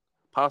Smoke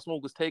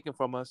was taken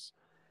from us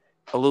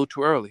a little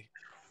too early.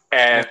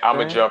 And I'm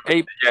gonna jump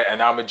in, A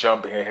and I'm gonna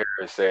jump in here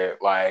and say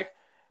like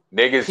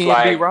niggas TNB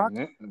like Rock.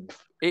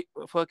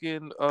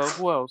 Fucking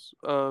who else?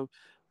 A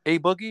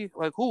Boogie.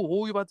 Like who?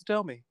 Who are you about to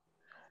tell me?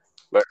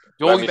 let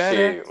Joey me see.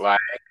 Badass. Like,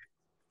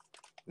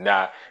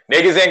 nah.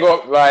 Niggas ain't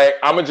gonna like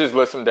I'm gonna just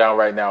list them down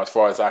right now as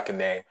far as I can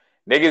name.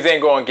 Niggas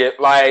ain't gonna get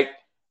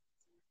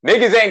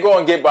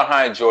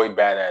behind Joey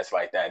Badass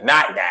like that.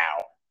 Not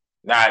now.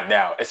 Not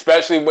now.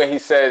 Especially when he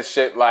says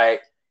shit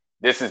like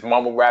this is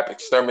mumble rap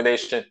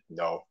extermination.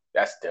 No,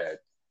 that's dead.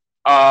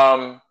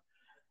 I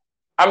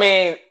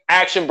mean,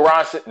 Action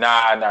Bronson,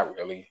 nah, not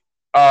really.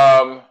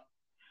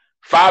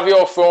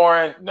 Fabio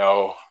Foreign,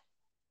 no.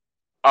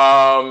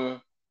 A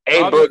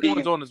Fabio Foreign's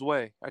Boogie. on his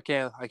way. I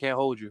can't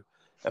hold you.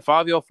 If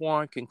Fabio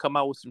Foreign can come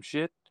out with some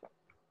shit,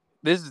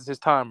 this is his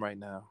time right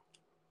now.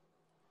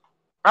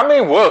 I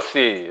mean, we'll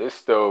see. It's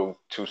still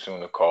too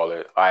soon to call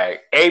it.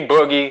 Like A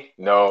Boogie,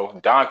 no.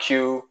 Don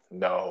Q,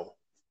 no.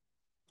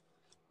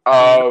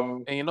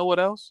 And you know what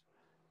else?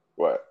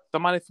 What?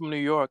 Somebody from New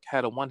York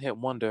had a one-hit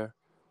wonder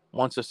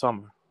once a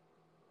summer.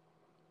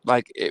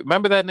 Like,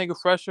 remember that nigga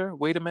Fresher?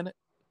 Wait a minute.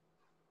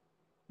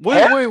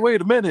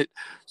 Wait a minute.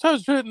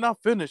 Sounds shit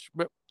not finished.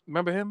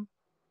 Remember him?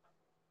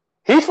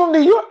 He's from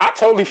New York. I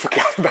totally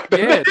forgot about that.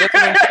 Yeah, that's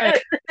what I'm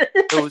saying.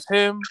 It was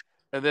him,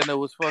 and then it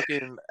was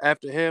fucking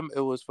after him.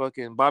 It was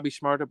fucking Bobby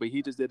Shmurda, but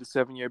he just did a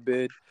 7-year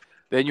bid.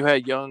 Then you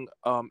had young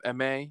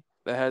Ma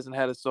that hasn't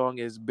had a song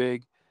as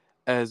big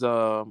as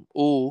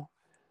Ooh,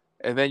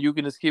 and then you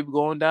can just keep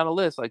going down the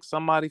list. Like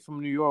somebody from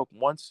New York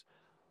once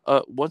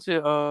a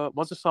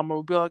summer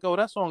would be like, oh,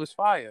 that song is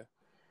fire.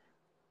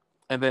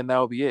 And then that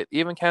would be it.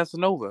 Even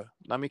Casanova.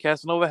 I mean,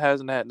 Casanova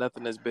hasn't had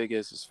nothing as big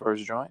as his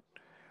first joint.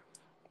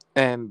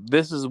 And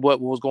this is what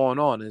was going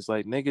on. It's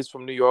like niggas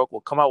from New York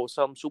will come out with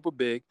something super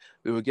big.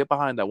 We would get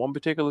behind that one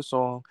particular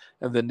song,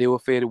 and then they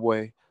would fade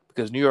away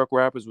because New York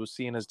rappers were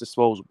seen as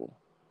disposable.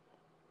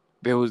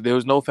 There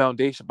was no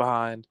foundation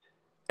behind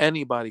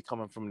anybody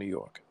coming from New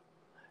York.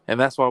 And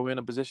that's why we're in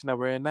a position that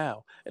we're in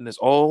now. And this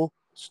all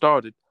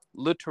started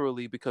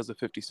literally because of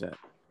 50 Cent.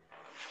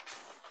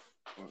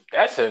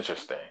 That's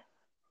interesting.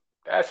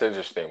 That's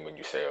interesting when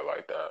you say it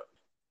like that.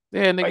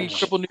 Yeah, nigga, Like, he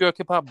crippled New York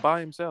hip hop by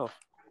himself.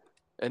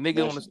 And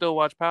niggas want to still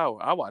watch Power.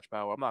 I watch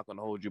Power. I'm not going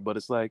to hold you. But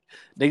it's like,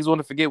 niggas want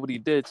to forget what he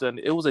did, son.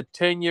 It was a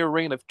 10-year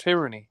reign of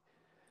tyranny.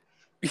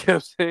 You know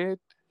what I'm saying?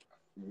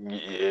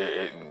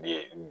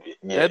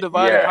 That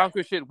divide and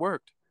conquer shit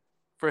worked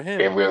for him.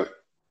 It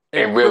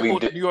really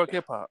did. New York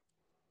hip hop.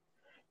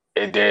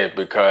 It did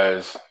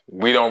because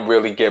we don't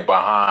really get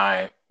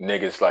behind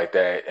niggas like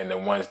that. And the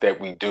ones that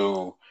we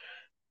do,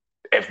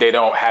 if they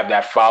don't have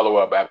that follow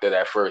up after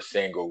that first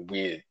single,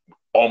 we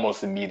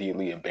almost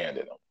immediately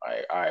abandon them. All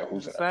right,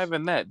 who's next? It's not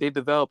even that. They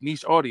develop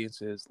niche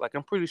audiences. Like,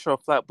 I'm pretty sure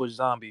Flatbush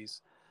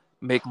Zombies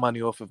make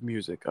money off of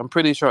music. I'm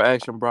pretty sure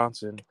Action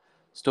Bronson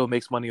still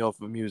makes money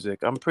off of music.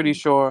 I'm pretty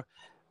sure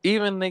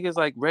even niggas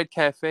like Red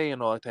Cafe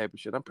and all that type of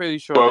shit. I'm pretty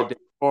sure that they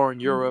tour in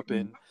Europe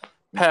and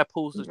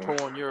Papoose is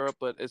tour in Europe.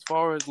 But as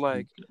far as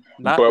like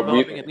not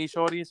developing a niche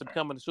audience and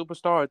becoming a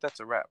superstar, that's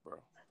a wrap, bro.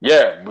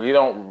 Yeah,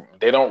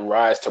 they don't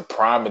rise to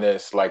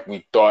prominence like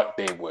we thought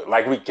they would.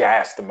 Like we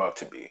gassed them up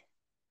to be.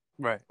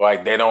 Right.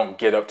 Like they don't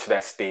get up to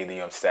that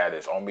stadium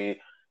status.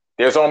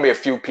 There's only a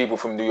few people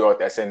from New York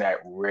that's in that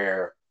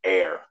rare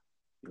air.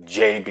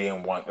 Jay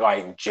being one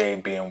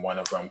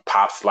of them.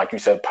 Pops, like you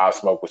said, Pop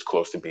Smoke was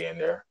close to being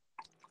there.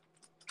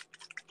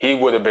 He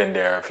would have been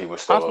there if he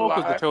was Pop still Smoke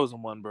was the alive.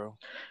 chosen one, bro.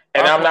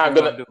 And Pop I'm Smoke not was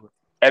gonna gonna do it.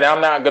 and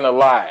I'm not gonna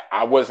lie,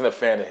 I wasn't a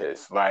fan of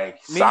his. Like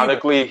Me either.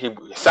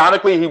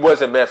 sonically he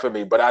wasn't meant for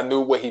me, but I knew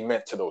what he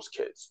meant to those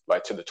kids,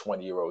 like to the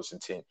 20-year-olds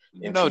and No,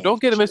 teens don't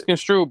and get it shit.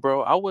 misconstrued,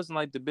 bro. I wasn't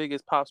like the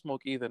biggest Pop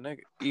Smoke either,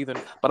 nigga. Either,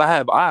 but I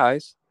have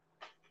eyes.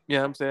 You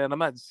know what I'm saying? I'm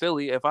not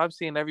silly. If I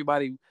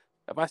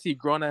see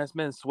grown ass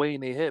men swaying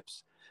their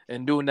hips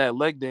and doing that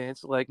leg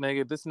dance, like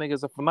nigga, this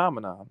nigga's a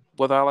phenomenon,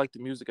 whether I like the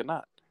music or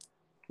not.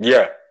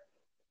 Yeah.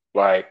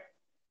 Like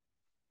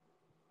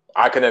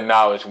I can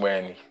acknowledge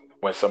when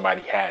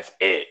somebody has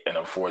it, and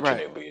Right.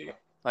 unfortunately,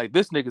 Like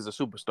this nigga's a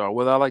superstar,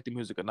 whether I like the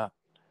music or not.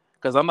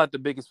 Because I'm not the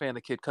biggest fan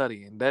of Kid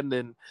Cudi, and that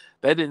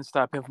didn't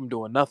stop him from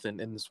doing nothing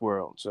in this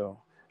world. So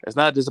it's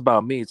not just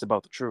about me; it's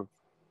about the truth.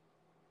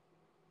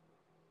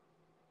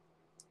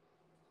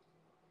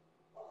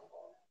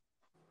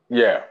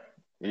 yeah,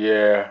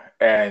 yeah.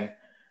 And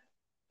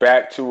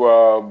back to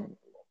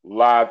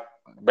lot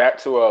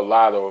a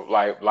lot of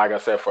like I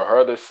said, for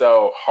her to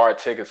sell hard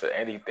tickets or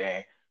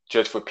anything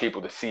just for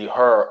people to see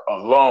her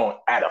alone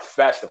at a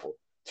festival,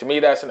 to me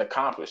that's an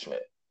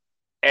accomplishment.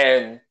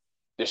 And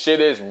the shit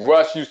is,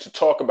 Russ used to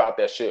talk about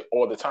that shit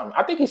all the time.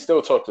 I think he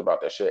still talks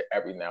about that shit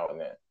every now and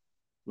then.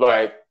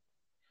 Like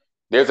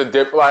there's a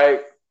dip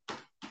like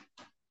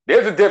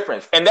there's a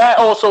difference. And that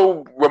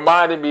also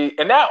reminded me,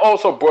 and that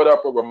also brought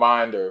up a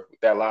reminder,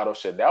 that Lotto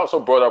shit. That also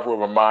brought up a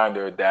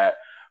reminder that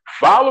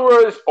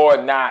followers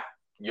are not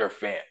your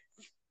fans.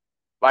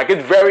 Like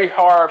it's very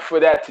hard for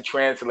that to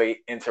translate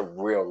into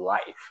real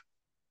life.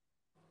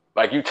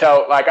 Like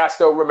I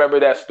still remember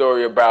that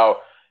story about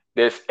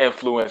this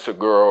influencer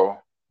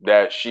girl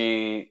that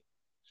she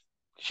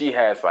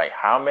has like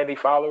how many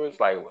followers?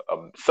 Like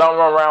something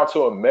around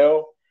to a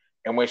mil.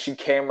 And when she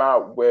came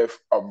out with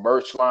a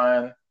merch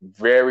line,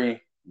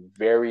 very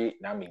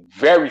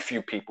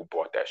few people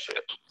bought that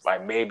shit.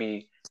 Like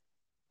maybe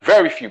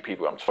very few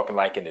people. I'm talking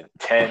like in the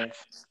tens,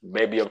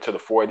 maybe up to the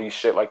 40s,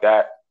 shit like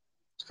that.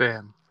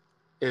 Fam,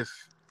 if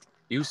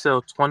you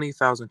sell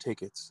 20,000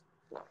 tickets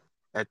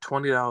at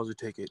 $20 a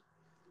ticket,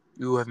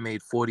 you have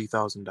made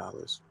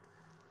 $40,000.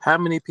 How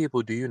many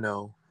people do you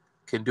know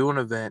can do an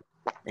event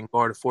and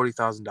garner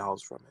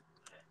 $40,000 from it?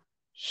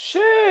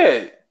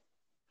 Shit.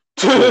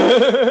 Who?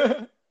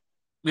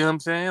 You know what I'm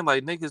saying?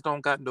 Like niggas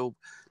don't got no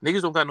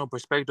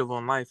perspective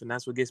on life, and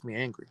that's what gets me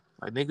angry.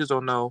 Like niggas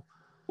don't know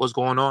what's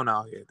going on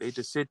out here. They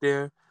just sit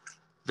there,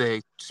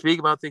 they speak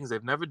about things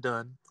they've never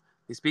done,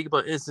 they speak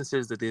about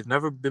instances that they've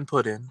never been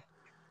put in.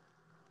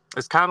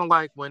 It's kind of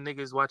like when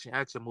niggas watching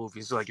action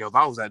movies, like, yo, if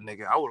I was that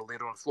nigga, I would have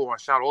laid on the floor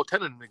and shot all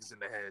 10 of them niggas in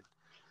the head.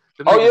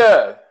 Them Oh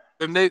niggas,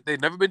 yeah.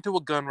 they've never been to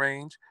a gun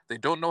range. They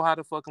don't know how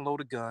to fucking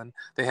load a gun.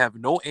 They have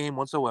no aim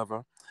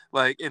whatsoever.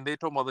 Like, and they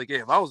told me, like, yeah,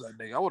 if I was that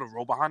nigga, I would have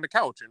rolled behind the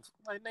couch. And,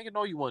 like, nigga,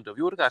 no, you wouldn't have.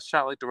 You would have got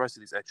shot like the rest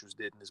of these extras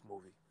did in this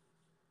movie.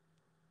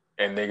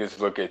 And niggas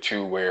look at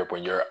you weird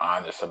when you're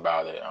honest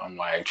about it. I'm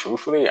like,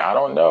 truthfully, I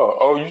don't know.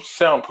 Oh, you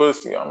sound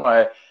pussy. I'm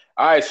like,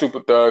 all right,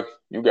 super thug,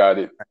 you got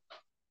it.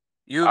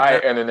 You've I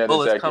never internet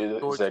bullets come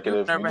towards you.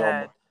 executive, you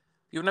know.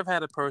 You've never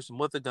had a person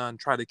with a gun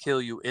try to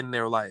kill you in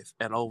their life,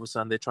 and all of a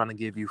sudden they're trying to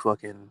give you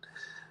fucking,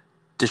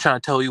 they're trying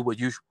to tell you what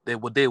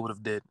they would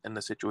have did in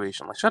the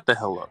situation. Like, shut the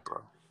hell up,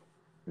 bro.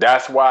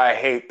 That's why I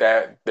hate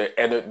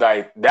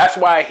that's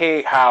why I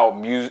hate how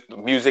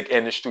music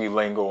industry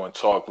lingo and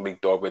talk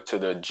leaked over to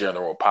the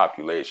general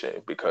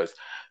population, because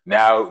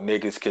now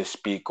niggas can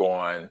speak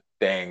on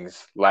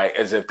things like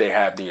as if they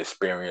have the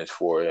experience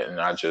for it, and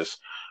I just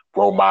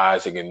roll my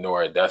eyes and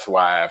ignore it. That's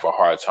why I have a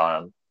hard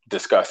time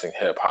discussing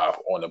hip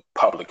hop on a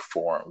public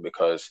forum,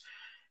 because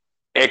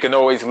it can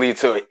always lead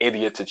to an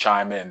idiot to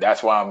chime in.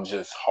 That's why I'm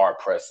just hard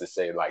pressed to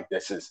say like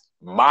this is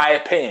my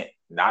opinion,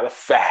 not a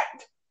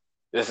fact.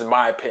 This is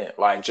my opinion.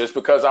 Like just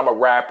because I'm a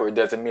rapper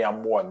doesn't mean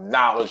I'm more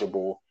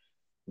knowledgeable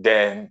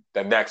than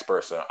the next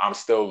person. I'm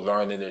still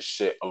learning this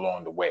shit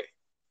along the way.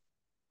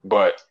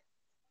 But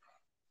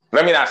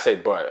let me not say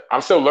but.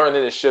 I'm still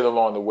learning this shit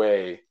along the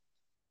way.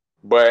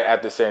 But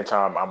at the same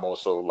time, I'm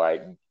also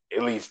like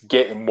at least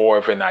getting more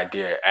of an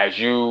idea as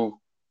you,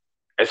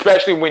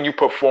 especially when you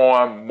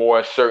perform more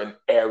in certain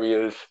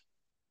areas,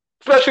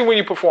 especially when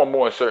you perform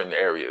more in certain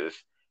areas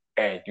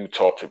and you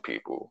talk to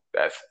people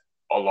that's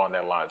along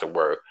that lines of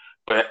work.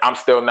 But I'm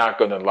still not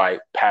gonna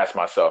like pass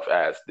myself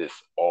as this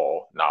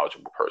all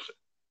knowledgeable person.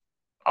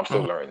 I'm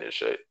still Mhm. learning this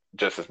shit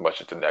just as much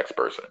as the next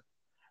person.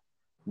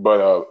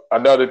 But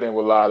another thing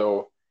with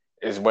Lotto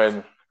is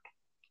when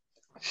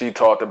she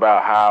talked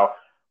about how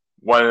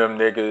one of them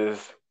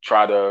niggas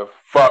try to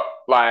fuck,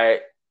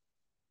 like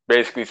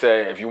basically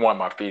say, if you want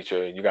my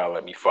feature, you gotta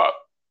let me fuck.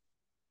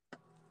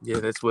 Yeah,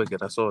 that's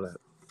wicked. I saw that.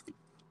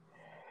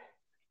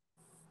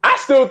 I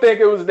still think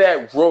it was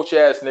that roach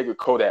ass nigga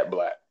Kodak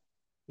Black.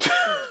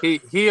 he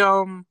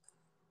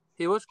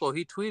what's called?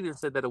 He tweeted and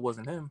said that it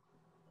wasn't him.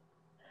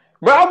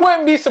 But I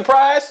wouldn't be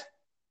surprised.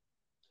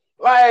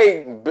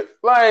 Like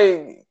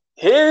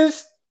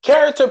his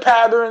character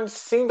patterns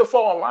seem to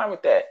fall in line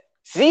with that.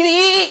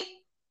 See,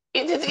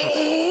 he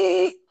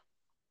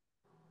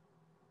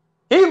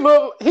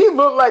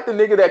looked like the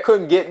nigga that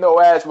couldn't get no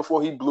ass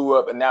before he blew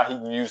up, and now he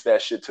used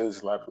that shit to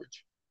his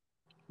leverage.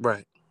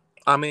 Right.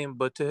 I mean,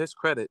 but to his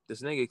credit,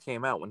 this nigga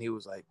came out when he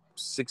was like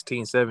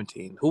 16,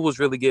 17. Who was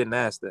really getting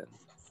ass then?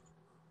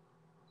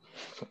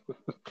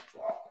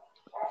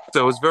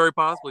 So it's very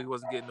possible he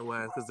wasn't getting no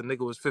ass because the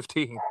nigga was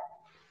 15.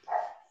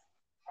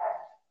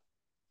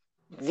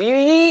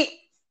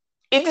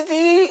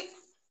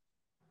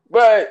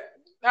 But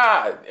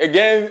nah,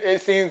 again,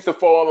 it seems to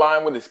fall in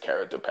line with his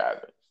character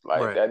patterns.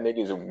 Like Right. that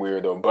nigga's a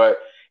weirdo. But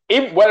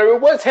whether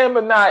it was him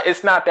or not,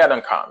 it's not that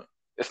uncommon.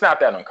 It's not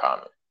that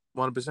uncommon.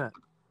 100%.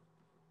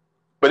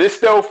 But it's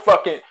still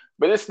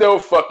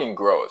fucking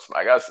gross.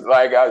 Like I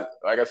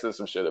said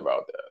some shit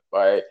about that.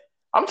 Like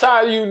I'm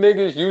tired of you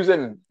niggas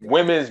using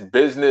women's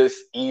business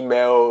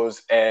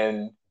emails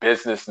and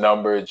business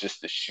numbers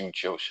just to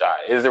shoot your shot.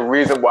 There's a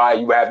reason why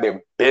you have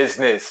their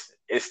business.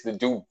 It's to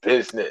do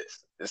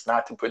business. It's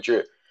not to put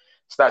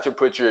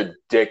your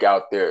dick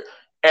out there.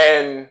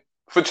 And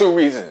for two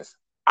reasons.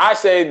 I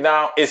say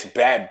now it's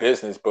bad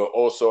business, but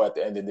also at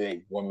the end of the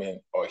day, women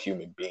are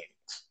human beings.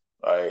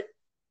 Like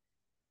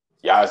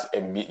y'all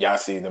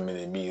see them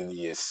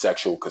immediately as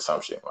sexual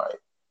consumption. Like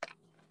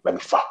let me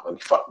fuck.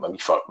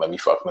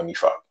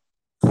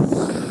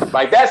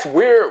 Like that's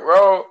weird,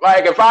 bro.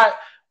 Like if I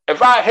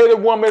hit a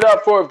woman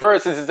up for a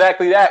verse, it's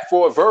exactly that,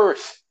 for a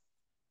verse.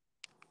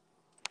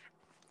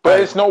 But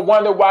it's no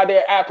wonder why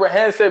they're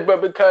apprehensive,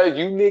 but because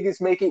you niggas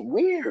make it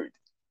weird.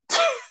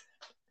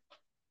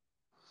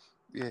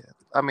 Yeah.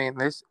 I mean,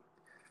 it's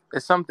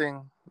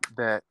something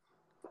that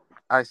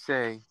I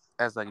say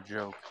as like a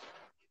joke,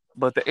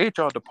 but the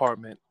HR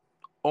department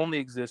only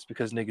exists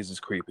because niggas is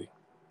creepy.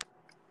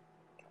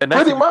 And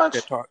that's Pretty much.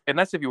 And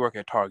that's if you work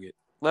at Target,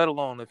 let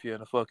alone if you're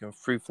in a fucking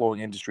free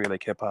flowing industry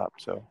like hip hop.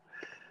 So,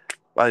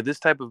 like, this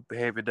type of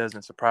behavior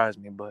doesn't surprise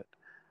me, but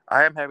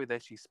I am happy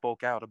that she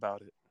spoke out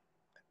about it.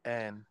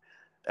 And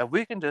if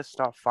we can just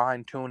start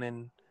fine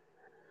tuning,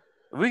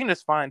 we can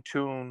just fine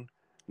tune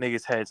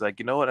niggas' heads. Like,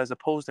 you know what? As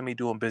opposed to me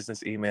doing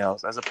business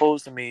emails, as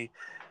opposed to me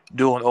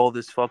doing all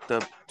this fucked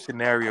up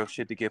scenario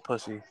shit to get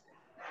pussy,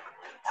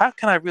 how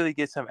can I really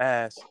get some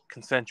ass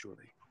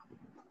consensually?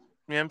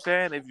 You know what I'm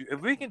saying?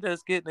 If we can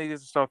just get niggas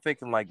to start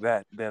thinking like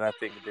that, then I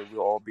think that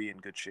we'll all be in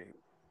good shape.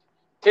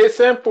 It's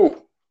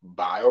simple.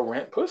 Buy or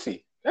rent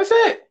pussy. That's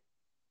it.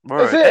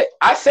 Right. That's it.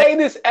 I say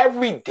this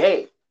every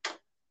day.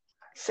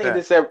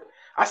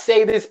 I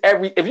say this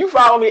every. If you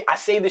follow me, I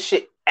say this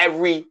shit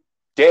every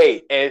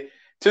day. And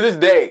to this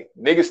day,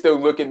 niggas still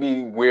look at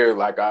me weird,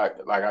 like I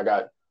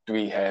got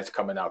three heads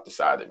coming out the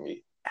side of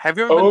me. Have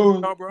you ever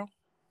been to DR, bro?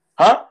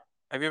 Huh?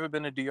 Have you ever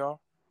been to DR?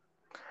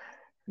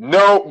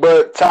 No,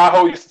 but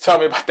Tahoe used to tell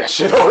me about that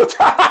shit all the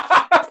time.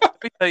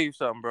 Let me tell you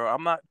something, bro.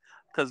 I'm not,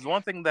 because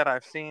one thing that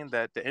I've seen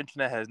that the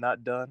internet has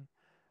not done,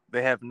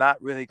 they have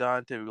not really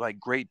gone to like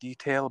great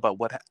detail about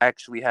what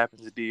actually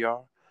happens at DR.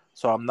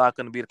 So I'm not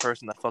going to be the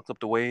person that fucks up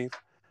the wave.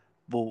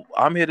 But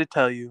I'm here to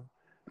tell you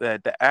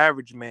that the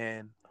average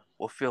man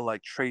will feel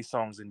like Trey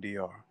Songz in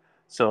DR.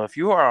 So if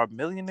you are a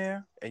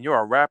millionaire and you're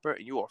a rapper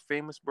and you are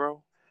famous,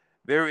 bro,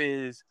 there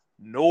is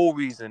no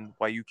reason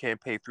why you can't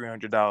pay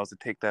 $300 to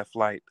take that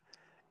flight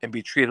and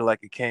be treated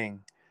like a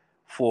king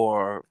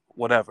for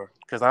whatever.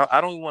 Because I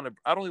don't even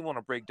want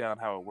to break down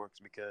how it works,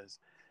 because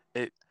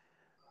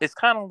it's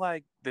kind of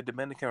like the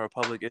Dominican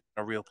Republic isn't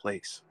a real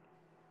place.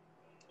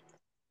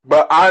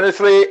 But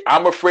honestly,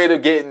 I'm afraid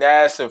of getting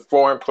ass in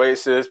foreign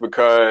places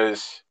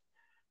because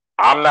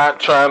I'm not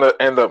trying to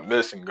end up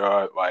missing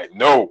God. Like,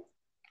 no,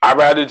 I'd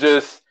rather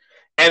just,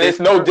 and it's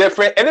no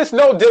different. And it's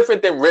no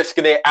different than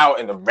risking it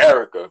out in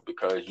America,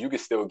 because you can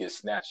still get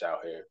snatched out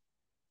here.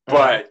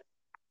 But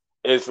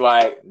it's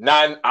like,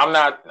 I'm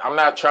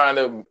not trying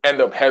to end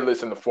up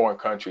headless in a foreign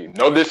country.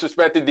 No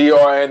disrespect to DR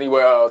or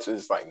anywhere else.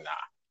 It's like, nah.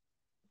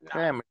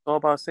 Damn, it's all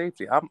about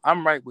safety.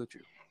 I'm right with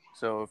you.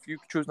 So if you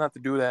choose not to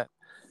do that,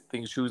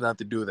 then you choose not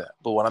to do that.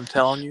 But what I'm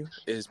telling you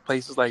is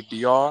places like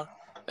DR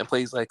and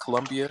places like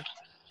Colombia,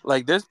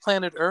 like there's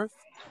planet Earth,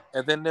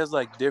 and then there's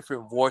like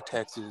different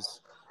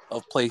vortexes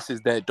of places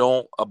that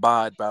don't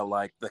abide by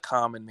like the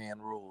common man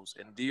rules.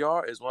 And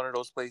DR is one of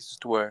those places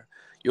to where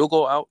you'll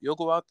go out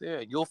there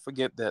and you'll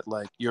forget that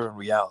like you're in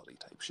reality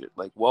type shit.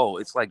 Like, whoa,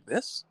 it's like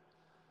this?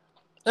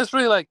 It's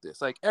really like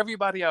this. Like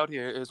everybody out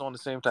here is on the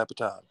same type of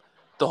time.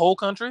 The whole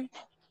country,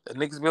 the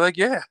niggas be like,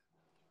 yeah.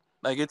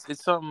 Like it's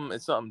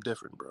something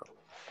different, bro.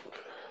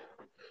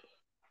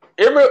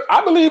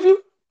 I believe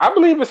you. I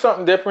believe it's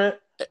something different.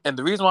 And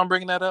the reason why I'm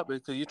bringing that up is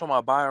because you're talking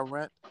about buy or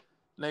rent,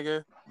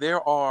 nigga. There's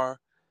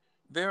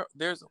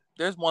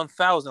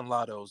 1,000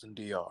 lottos in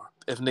DR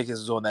if niggas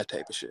is on that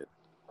type of shit.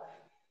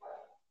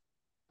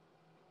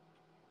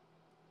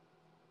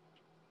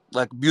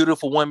 Like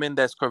beautiful women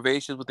that's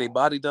curvaceous with their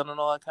body done and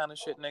all that kind of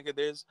shit, nigga.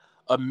 There's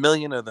a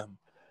million of them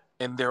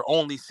and they're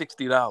only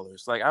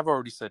 $60. Like, I've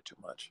already said too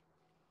much.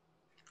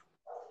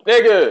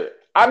 Nigga,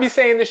 I be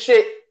saying this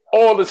shit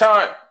all the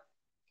time.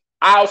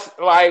 I'll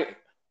like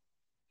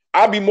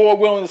I'll be more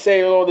willing to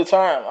say it all the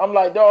time. I'm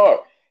like, dog,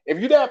 if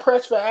you that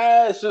pressed for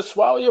ass, just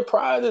swallow your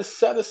pride and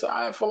set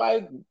aside for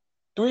like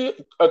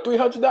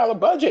 $300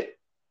 budget.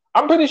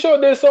 I'm pretty sure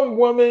there's some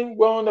women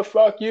willing to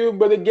fuck you,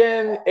 but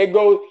again, it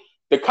goes.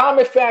 The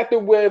common factor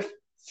with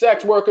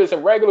sex workers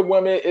and regular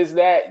women is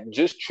that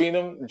just treat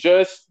them,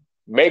 just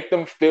make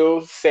them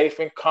feel safe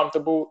and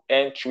comfortable,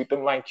 and treat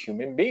them like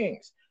human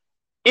beings.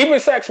 Even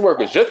sex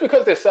workers, just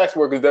because they're sex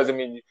workers doesn't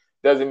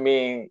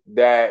mean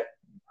that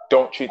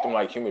don't treat them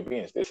like human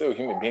beings. They're still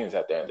human beings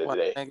at the end of the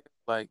day.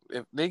 Like,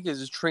 if niggas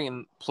is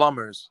treating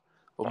plumbers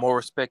with more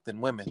respect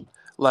than women.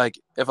 Like,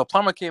 if a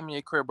plumber came in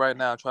your crib right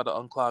now and tried to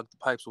unclog the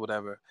pipes or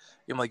whatever,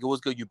 you're like, it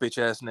was good, you bitch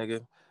ass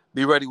nigga.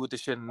 Be ready with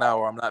this shit in an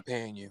hour. I'm not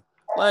paying you.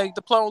 Like,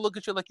 the plumber will look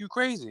at you like you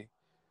crazy.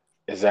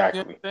 Exactly.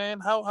 You know what I'm saying?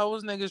 How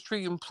is niggas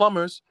treating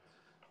plumbers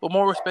with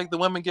more respect than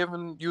women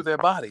giving you their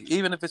body,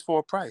 even if it's for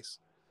a price?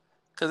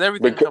 Because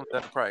everything comes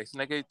at a price.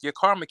 Nigga, your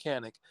car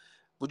mechanic,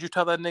 would you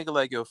tell that nigga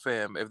like, yo,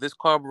 fam, if this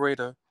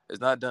carburetor is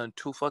not done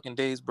 2 fucking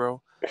days,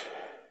 bro,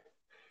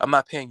 I'm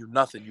not paying you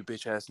nothing, you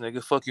bitch ass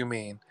nigga. Fuck you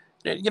mean?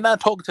 You're not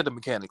talking to the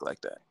mechanic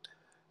like that.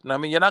 You know what I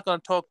mean? You're not gonna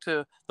talk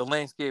to the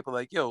landscaper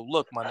like, yo,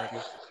 look, my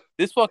nigga,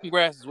 this fucking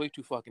grass is way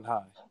too fucking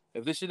high.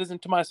 If this shit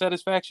isn't to my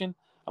satisfaction,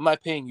 I'm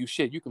not paying you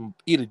shit. You can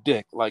eat a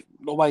dick. Like,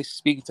 nobody's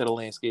speaking to the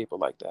landscaper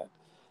like that.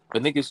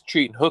 But niggas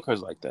treating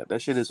hookers like that.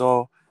 That shit is it's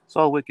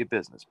all wicked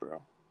business,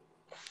 bro.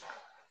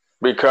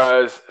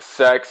 Because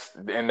sex,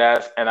 and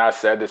I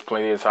said this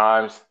plenty of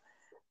times,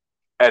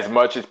 as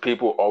much as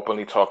people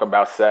openly talk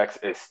about sex,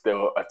 it's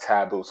still a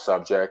taboo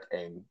subject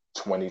in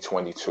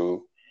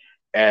 2022.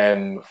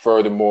 And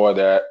furthermore,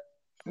 that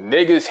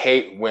niggas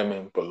hate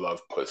women but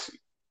love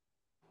pussy.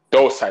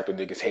 Those type of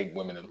niggas hate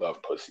women and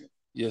love pussy.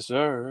 Yes,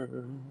 sir.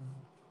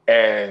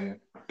 And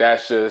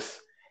that's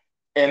just,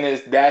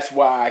 that's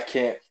why I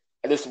can't.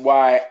 This is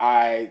why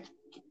I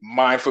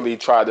mindfully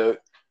try to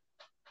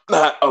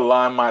not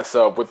align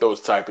myself with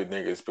those type of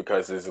niggas,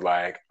 because it's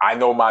like I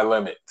know my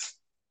limits.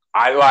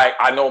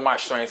 I know my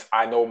strengths.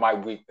 I know my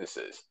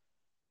weaknesses,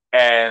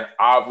 and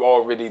I've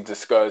already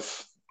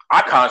discussed.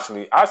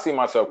 I see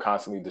myself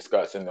constantly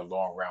discussing the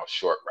long route,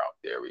 short route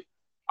theory.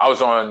 I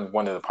was on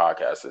one of the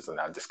podcasts and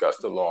I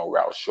discussed the long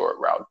route, short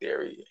route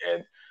theory.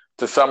 And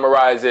to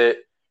summarize it,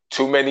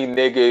 too many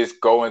niggas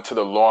go into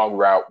the long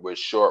route with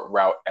short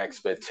route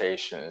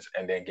expectations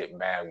and then get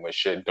mad when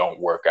shit don't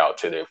work out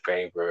to their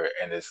favor.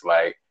 And it's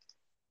like,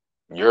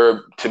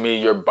 you're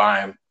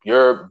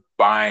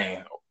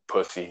buying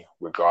pussy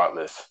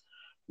regardless,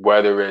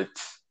 whether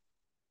it's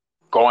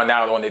going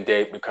out on a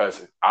date,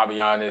 because I'll be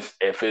honest,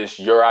 if it's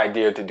your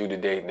idea to do the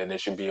date, then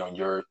it should be on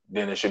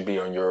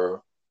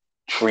your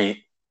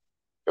treat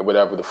or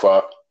whatever the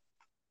fuck.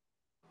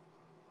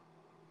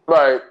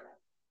 Like,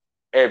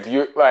 if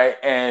you like,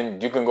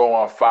 and you can go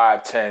on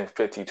 5, 10,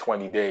 50,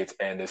 20 dates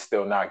and it's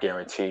still not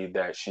guaranteed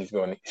that she's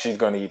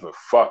gonna even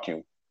fuck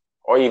you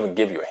or even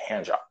give you a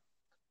hand job.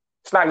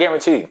 It's not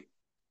guaranteed.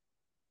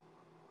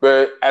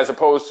 But as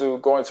opposed to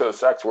going to a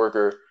sex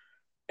worker,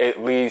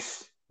 at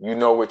least you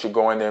know what you're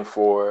going in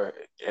for,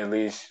 at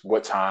least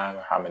what time,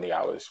 how many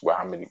hours,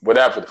 how many,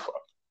 whatever the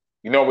fuck.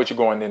 You know what you're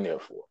going in there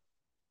for.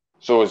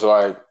 So it's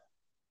like,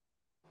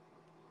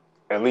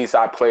 at least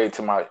I played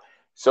to my,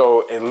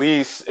 so at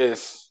least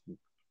it's,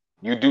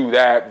 you do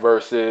that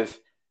versus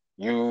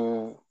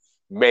you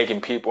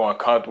making people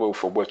uncomfortable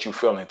for what you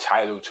feel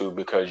entitled to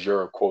because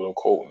you're a quote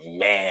unquote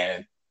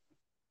man.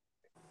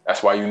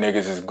 That's why you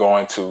niggas is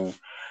going to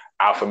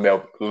alpha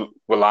male,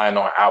 relying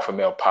on alpha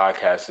male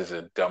podcasts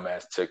and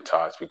dumbass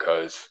TikToks,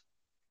 because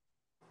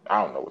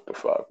I don't know what the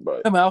fuck,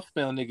 but Them alpha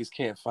male niggas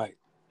can't fight.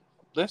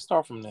 Let's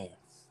start from there.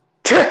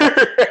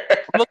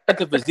 I'm looking at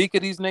the physique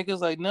of these niggas,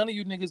 like, none of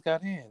you niggas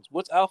got hands.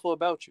 What's alpha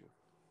about you?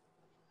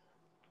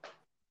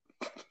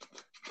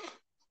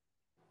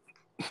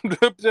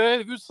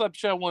 If you slept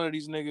shot one of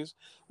these niggas,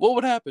 what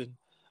would happen?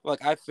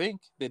 Like, I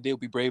think that they'll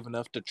be brave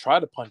enough to try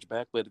to punch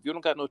back, but if you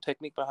don't got no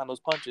technique behind those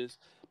punches,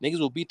 niggas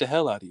will beat the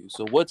hell out of you.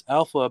 So what's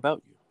alpha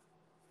about you?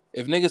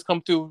 If niggas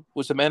come through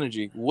with some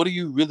energy, what are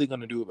you really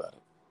gonna do about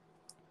it?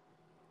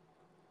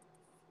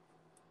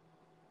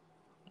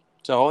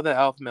 So all that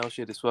alpha male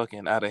shit is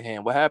fucking out of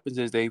hand. What happens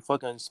is they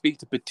fucking speak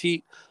to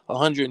petite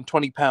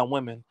 120-pound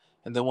women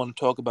and they want to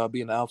talk about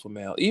being an alpha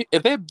male.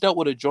 If they've dealt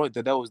with a joint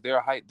that was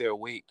their height, their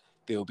weight,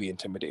 they'll be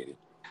intimidated.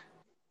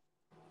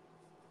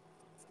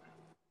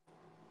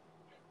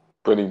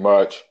 pretty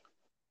much.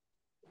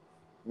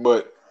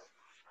 But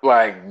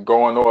like,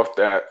 going off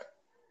that,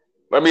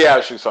 let me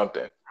ask you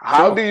something. Sure.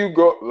 How do you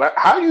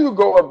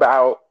go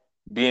about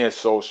being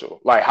social?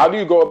 Like, how do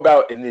you go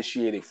about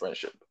initiating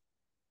friendship?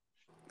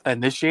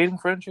 Initiating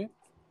friendship?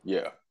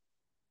 Yeah.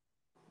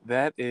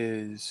 That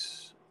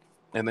is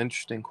an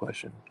interesting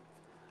question.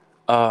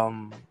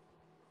 I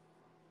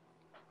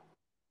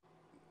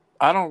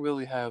don't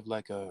really have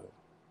like a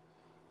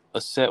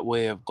set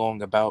way of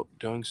going about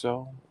doing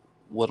so.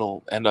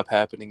 What'll end up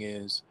happening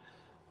is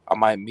I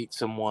might meet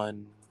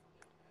someone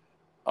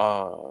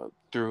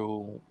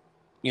through,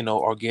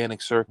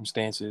 organic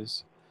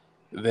circumstances.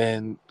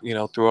 Then,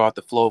 throughout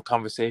the flow of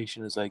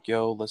conversation, it's like,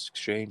 yo, let's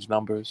exchange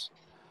numbers,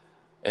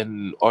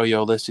 or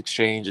yo, let's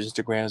exchange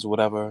Instagrams or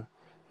whatever.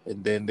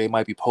 And then they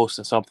might be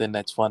posting something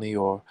that's funny,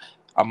 or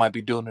I might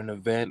be doing an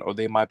event, or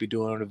they might be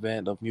doing an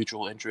event of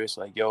mutual interest.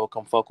 Like, yo,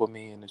 come fuck with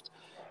me, and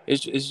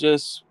it's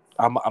just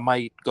I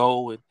might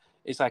go, and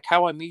it's like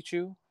how I meet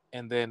you,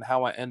 and then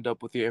how I end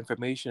up with your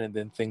information, and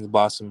then things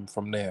blossom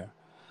from there.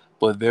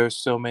 But there's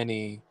so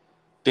many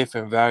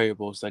different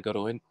variables that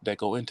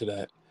go into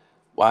that.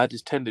 What I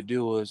just tend to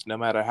do is, no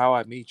matter how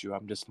I meet you,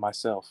 I'm just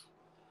myself.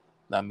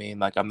 I mean,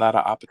 like, I'm not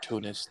an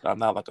opportunist. I'm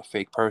not like a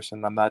fake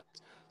person. I'm not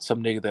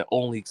some nigga that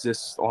only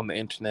exists on the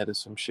internet or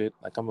some shit.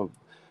 Like, I'm a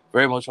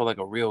very much like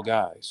a real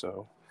guy.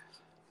 So,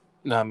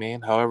 you know what I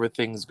mean? However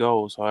things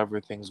go.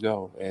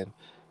 And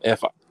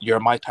if you're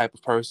my type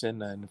of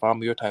person, and if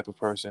I'm your type of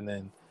person,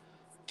 then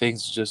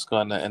things are just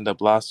gonna end up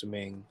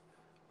blossoming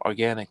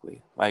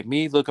organically. Like,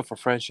 me looking for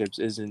friendships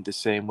isn't the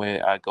same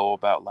way I go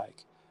about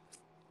like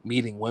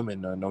meeting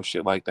women or no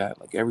shit like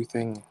that. Like,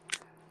 everything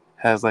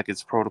has like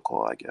its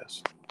protocol, I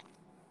guess.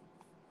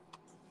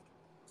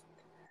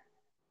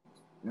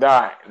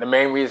 Nah, the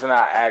main reason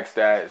I asked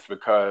that is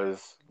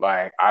because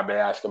like I've been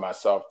asking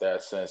myself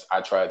that since I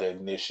tried to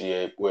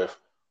initiate with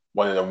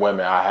one of the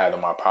women I had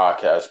on my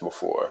podcast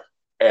before.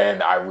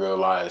 And I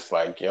realized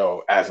like,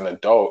 yo, as an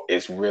adult,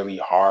 it's really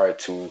hard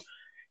to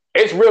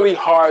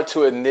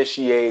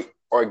initiate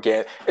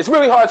it's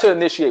really hard to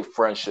initiate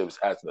friendships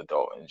as an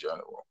adult in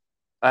general.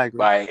 I agree.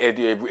 Like it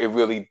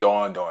really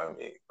dawned on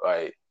me.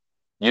 Like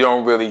you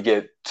don't really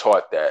get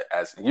taught that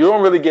as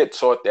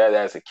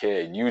a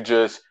kid. You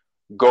just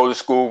go to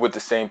school with the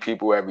same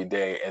people every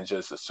day and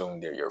just assume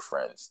they're your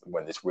friends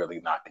when it's really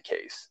not the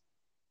case.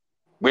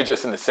 We're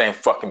just in the same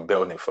fucking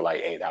building for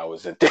like 8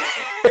 hours a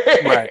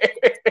Right.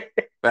 day.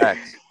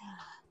 Facts.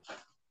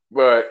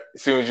 But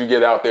as soon as you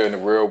get out there in the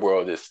real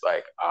world, it's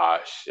like, ah,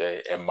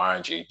 shit. And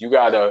mind you,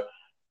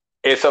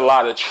 it's a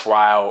lot of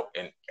trial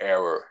and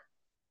error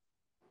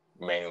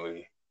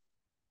mainly.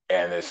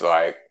 And it's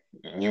like,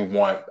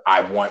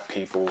 I want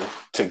people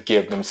to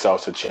give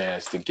themselves a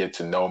chance to get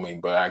to know me,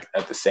 but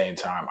at the same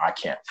time, I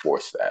can't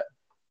force that.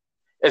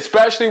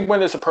 Especially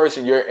when it's a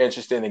person you're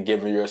interested in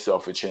giving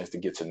yourself a chance to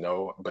get to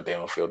know, but they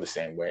don't feel the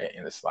same way.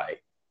 And it's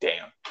like,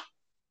 damn,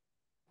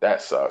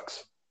 that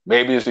sucks.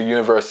 Maybe it's the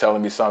universe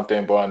telling me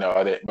something, but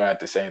at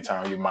the same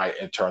time, you might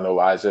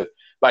internalize it.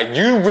 Like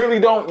you really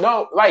don't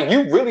know. Like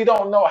you really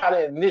don't know how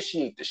to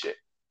initiate the shit.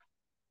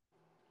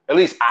 At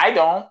least I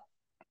don't.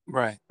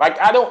 Right. Like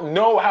I don't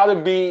know how to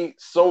be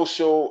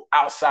social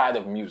outside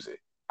of music.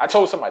 I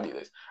told somebody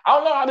this. I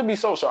don't know how to be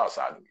social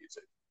outside of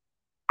music.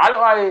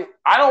 I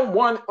don't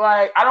want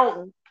like I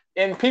don't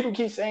and people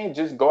keep saying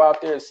just go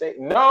out there and say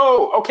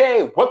no.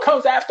 Okay, what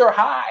comes after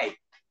high?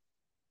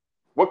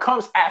 What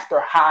comes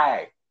after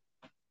high?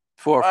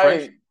 For a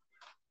friendship.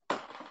 Like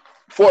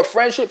for a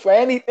friendship, for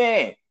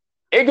anything.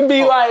 It can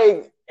be Oh,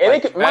 like and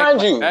it like could mind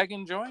like you.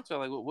 bagging joints, or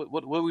like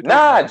what are we talking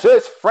Nah, about?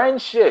 just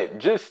friendship.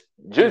 Just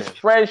Yeah,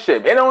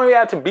 friendship. It don't even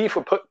have to be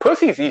for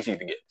pussy's easy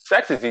to get.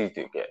 Sex is easy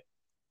to get.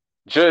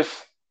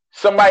 Just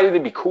somebody to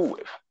be cool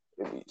with,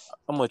 at least.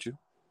 I'm with you.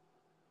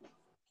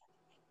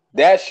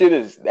 That shit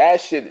is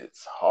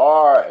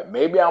hard.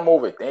 Maybe I'm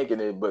overthinking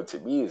it, but to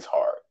me it's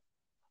hard.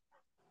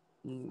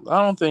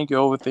 I don't think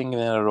you're overthinking it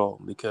at all,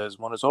 because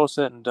when it's all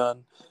said and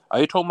done, are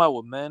you talking about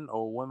with men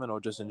or women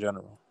or just in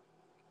general?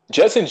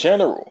 Just in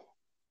general.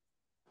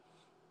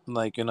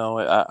 Like,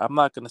 I'm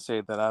not gonna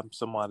say that I'm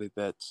somebody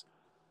that's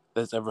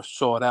ever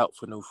sought out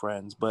for new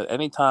friends, but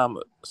anytime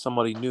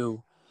somebody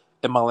new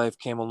in my life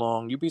came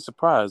along, you'd be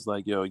surprised.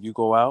 Like, yo, you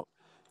go out,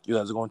 you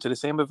guys are going to the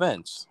same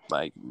events.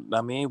 Like,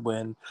 I mean,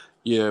 when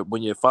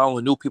you're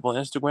following new people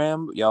on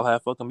Instagram, y'all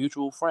have fucking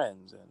mutual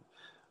friends. And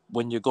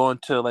when you're going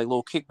to like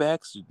little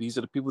kickbacks, these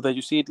are the people that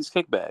you see at these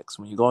kickbacks.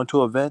 When you're going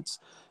to events,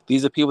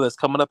 these are people that's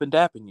coming up and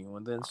dapping you.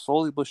 And then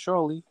slowly but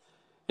surely,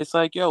 it's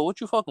like, yo,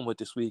 what you fucking with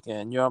this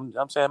weekend?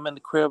 I'm saying I'm in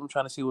the crib, I'm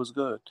trying to see what's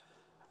good.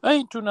 I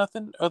ain't do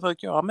nothing. I was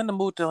like, yo, I'm in the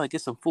mood to like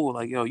get some food.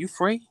 Like, yo, you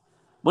free?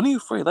 When are you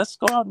free? Let's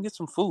go out and get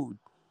some food.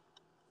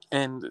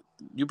 And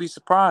you'd be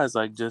surprised,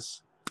 like,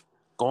 just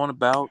going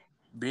about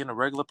being a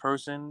regular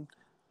person,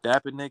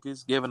 dapping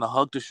niggas, giving a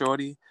hug to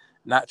shorty,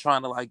 not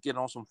trying to like get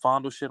on some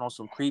fondle shit on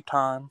some creep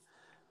time.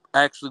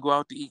 Actually go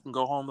out to eat and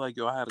go home like,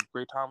 yo, I had a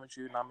great time with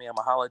you. And I mean, I'm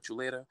gonna holler at you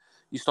later.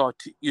 You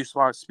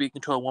start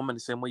speaking to a woman the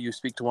same way you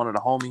speak to one of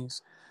the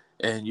homies,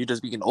 and you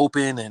just being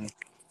open and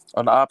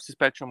on the opposite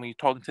spectrum when you're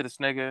talking to this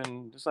nigga,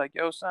 and it's like,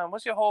 yo, son,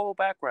 what's your whole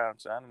background,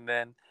 son? And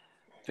then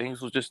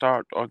things will just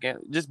start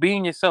organic. Just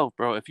being yourself,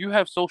 bro. If you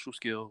have social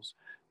skills,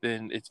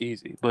 then it's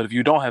easy. But if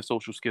you don't have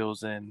social skills,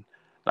 then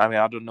I mean,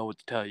 I don't know what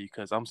to tell you,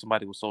 because I'm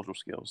somebody with social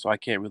skills, so I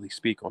can't really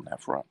speak on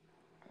that front.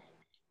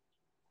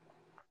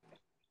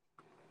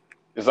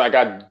 It's like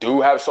I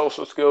do have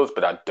social skills,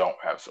 but I don't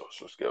have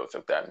social skills,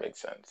 if that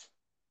makes sense.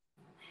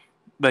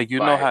 Like, you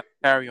know Like, how to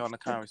carry on a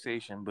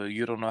conversation, but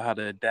you don't know how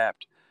to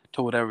adapt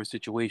to whatever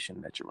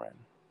situation that you're in.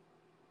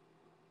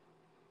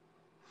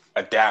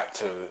 adapt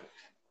to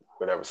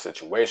whatever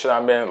situation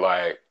I'm in.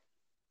 Like,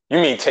 you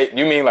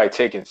mean like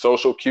taking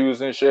social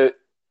cues and shit?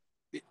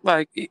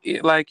 Like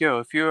yo,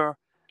 if you're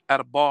at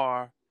a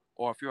bar,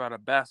 or if you're at a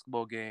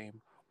basketball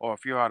game, or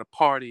if you're at a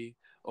party,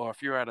 or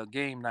if you're at a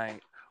game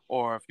night,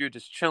 or if you're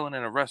just chilling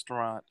in a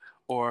restaurant,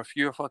 or if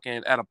you're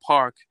fucking at a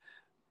park.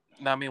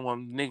 Now, I mean,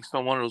 when niggas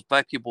on one of those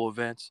black people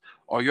events,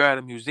 or you're at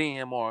a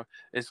museum, or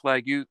it's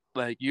like your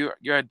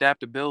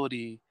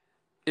adaptability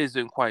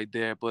isn't quite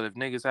there. But if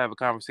niggas have a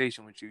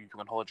conversation with you, you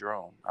can hold your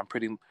own.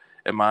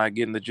 Am I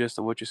getting the gist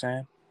of what you're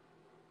saying?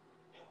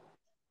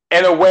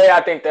 In a way,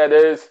 I think that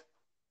is.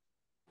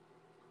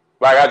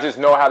 Like, I just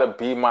know how to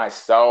be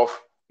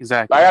myself.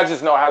 Exactly. Like, I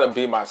just know how to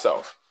be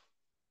myself.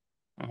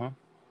 Mm-hmm.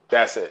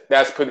 That's it.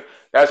 That's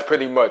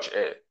pretty much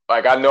it.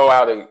 Like, I'll know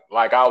how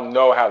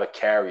to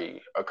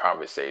carry a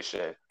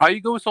conversation. Are you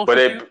good with But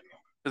social cues?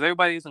 Because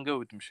everybody isn't good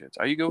with them shits.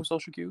 Are you good with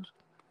social cues?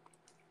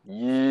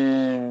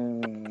 yeah,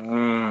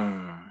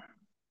 mm.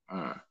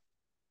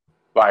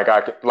 Like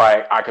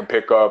I can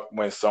pick up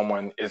when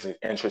someone isn't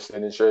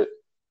interested in shit.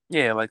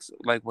 Yeah, like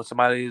when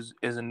somebody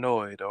is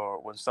annoyed,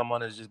 or when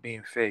someone is just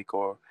being fake,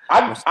 or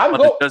when I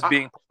someone is go just I,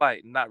 being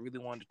polite and not really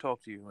wanting to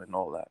talk to you and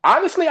all that.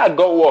 honestly, I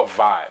go off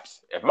vibes.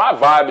 If my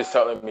vibe is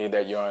telling me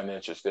that you're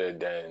uninterested,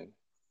 then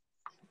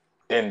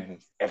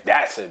if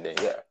that's it, then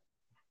yeah,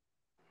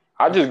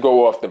 I Okay, just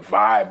go off the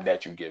vibe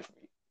that you give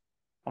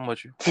I'm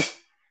with you. me.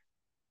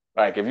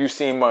 Like, if you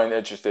seem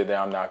uninterested,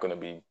 then I'm not gonna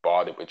be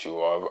bothered with you.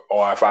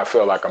 Or if I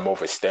feel like I'm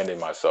overextending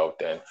myself,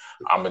 then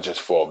I'm gonna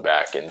just fall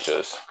back and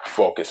just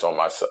focus on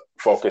myself.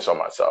 Focus on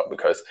myself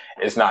because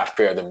it's not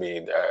fair to me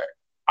that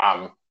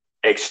I'm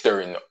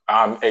external.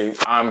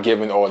 I'm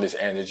giving all this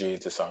energy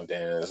to something,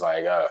 and it's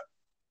like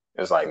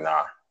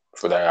nah.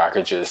 For that, I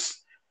could just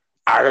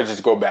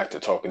go back to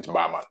talking to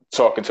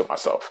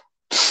myself.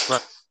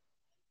 Right.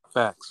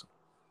 Facts.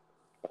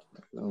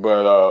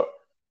 But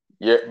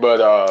yeah,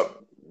 but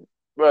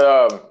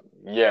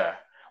yeah,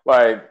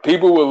 like,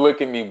 people will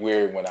look at me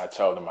weird when I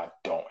tell them I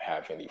don't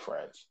have any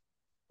friends.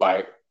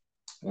 Like,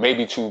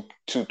 maybe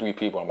three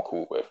people I'm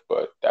cool with,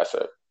 but that's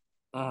it.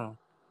 Mm-hmm.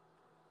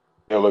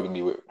 They'll look at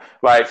me weird.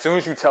 Like, as soon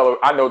as you tell,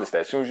 I noticed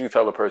that as soon as you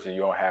tell a person you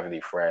don't have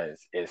any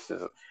friends, it's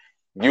just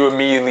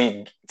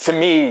to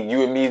me,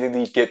 you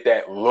immediately get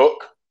that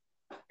look,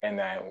 and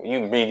then you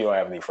immediately don't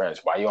have any friends.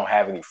 Why you don't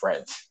have any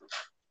friends?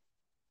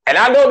 And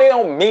I know they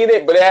don't mean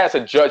it, but it has a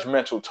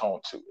judgmental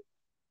tone to it.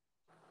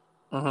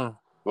 Mm-hmm.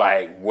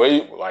 Like,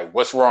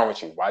 what's wrong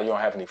with you? Why you don't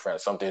have any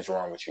friends? Something's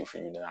wrong with you for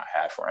you to not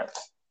have friends.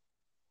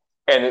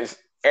 And it's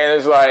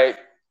like,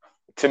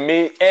 to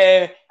me,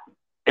 and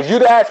if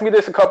you'd asked me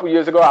this a couple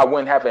years ago, I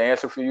wouldn't have an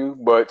answer for you.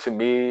 But to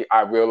me,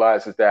 I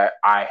realize is that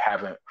I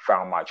haven't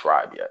found my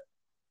tribe yet.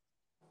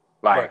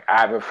 Right. Like,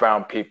 I haven't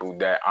found people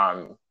that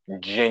I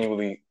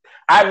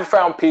haven't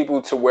found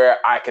people to where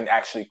I can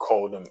actually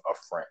call them a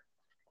friend.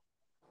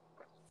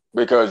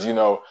 Because,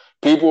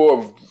 people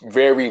are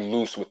very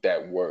loose with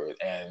that word.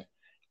 And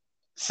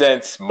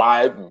since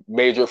my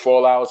major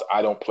fallouts,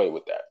 I don't play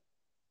with that.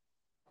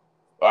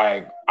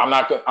 Like, I'm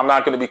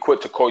not gonna be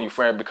quick to call you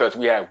friend because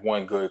we had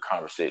one good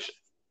conversation.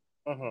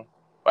 Mm-hmm.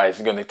 Like,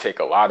 it's gonna take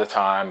a lot of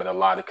time and a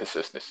lot of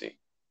consistency.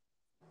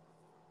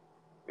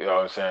 You know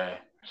what I'm saying?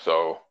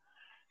 So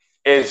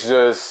it's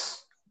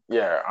just,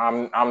 yeah,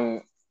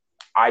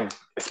 I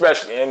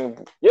especially,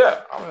 and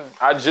yeah,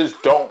 I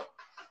just don't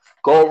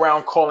go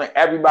around calling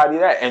everybody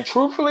that. And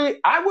truthfully,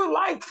 I would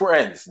like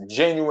friends,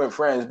 genuine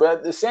friends, but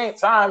at the same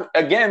time,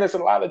 again, there's a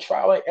lot of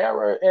trial and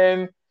error,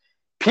 and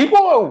people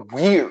are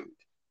weird.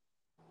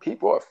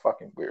 People are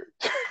fucking weird.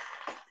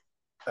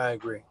 I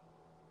agree.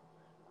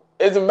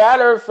 As a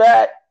matter of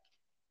fact,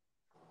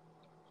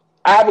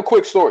 I have a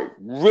quick story,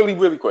 really,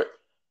 really quick.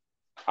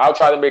 I'll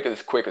try to make it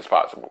as quick as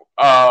possible.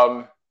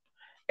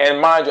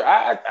 And mind you,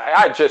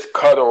 I just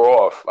cut her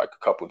off like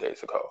a couple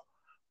days ago.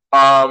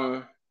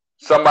 Um,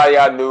 Somebody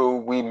I knew,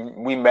 we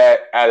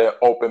met at an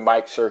open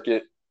mic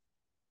circuit.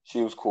 She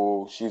was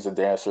cool. She's a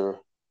dancer,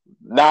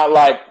 not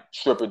like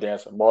stripper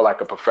dancer, more like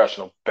a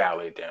professional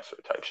ballet dancer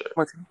type shit.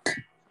 What?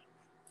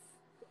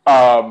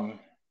 Um,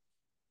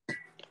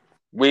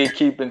 we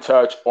keep in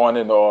touch on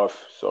and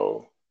off.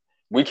 So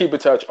we keep in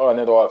touch on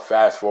and off.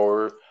 Fast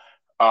forward,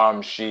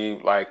 she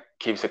like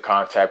keeps in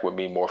contact with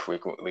me more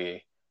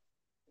frequently,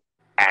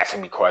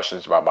 asking me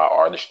questions about my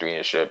artistry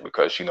and shit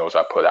because she knows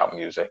I put out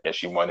music and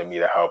she wanted me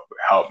to help.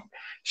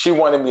 She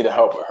wanted me to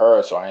help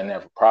her, so I didn't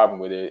have a problem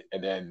with it.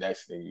 And then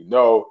next thing you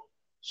know,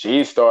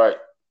 she start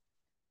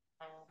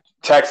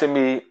texting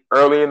me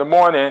early in the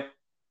morning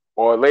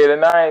or late at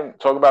night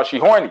talking about she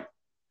horny.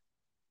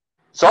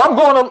 So I'm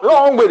going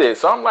along with it.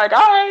 So I'm like, all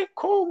right,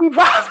 cool, we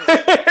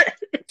vibing.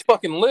 It's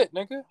fucking lit,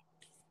 nigga.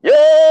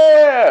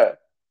 Yeah.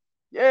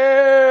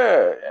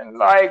 Yeah. And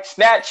like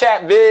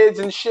Snapchat vids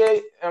and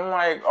shit. I'm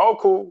like, oh,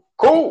 cool,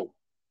 cool.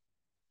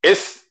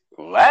 It's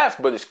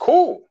left, but it's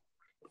cool.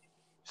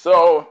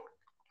 So,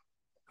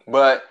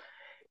 but,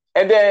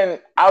 and then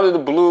out of the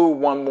blue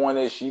one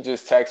morning, she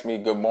just texted me,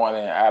 good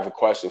morning, I have a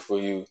question for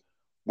you.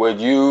 Would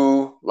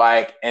you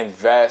like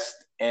invest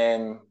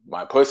in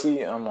my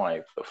pussy. And I'm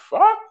like, the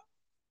fuck?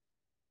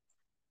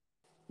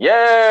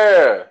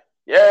 Yeah,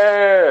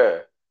 yeah.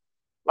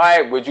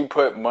 Like, would you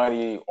put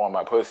money on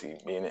my pussy?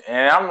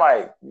 And I'm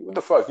like, what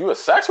the fuck? You a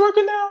sex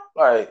worker now?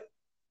 Like,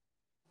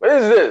 what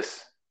is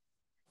this?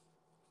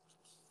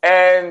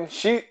 And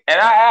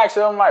I asked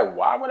her, I'm like,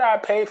 why would I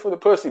pay for the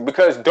pussy?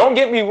 Because don't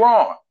get me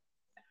wrong,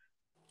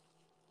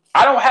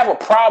 I don't have a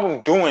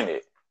problem doing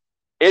it.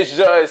 It's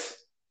just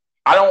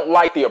I don't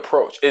like the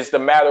approach. It's the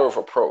matter of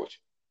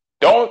approach.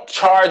 Don't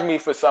charge me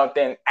for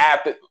something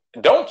after.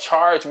 Don't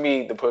charge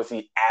me the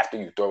pussy after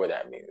you throw it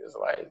at me. It's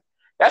like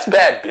that's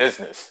bad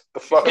business. The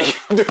fuck are you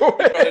doing?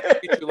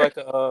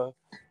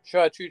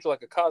 Try to treat you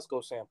like a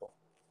Costco sample.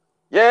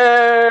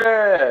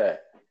 Yeah,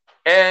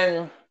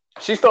 and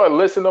she started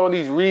listing all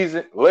these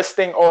reasons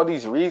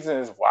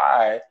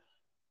why.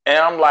 And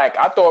I'm like,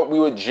 I thought we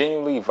were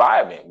genuinely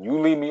vibing.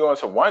 You lead me on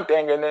to one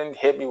thing and then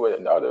hit me with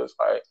another. It's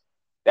like,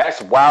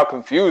 that's wild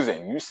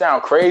confusing. You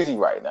sound crazy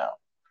right now.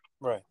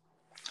 Right.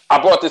 I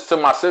brought this to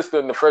my sister,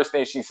 and the first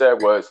thing she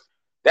said was,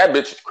 that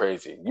bitch is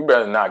crazy. You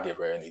better not give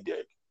her any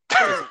dick.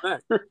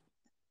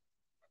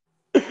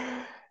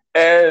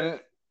 And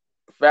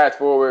fast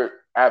forward,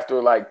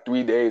 after like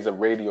 3 days of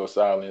radio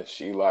silence,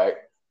 she like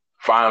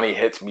finally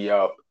hits me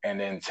up and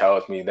then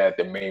tells me that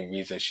the main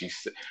reason she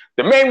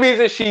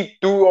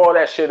threw all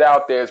that shit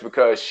out there is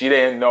because she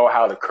didn't know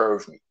how to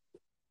curve me.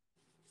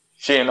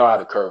 She didn't know how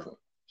to curve me.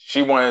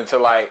 She wanted to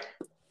like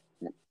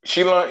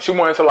unsend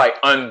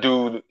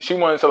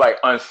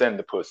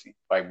the pussy,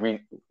 like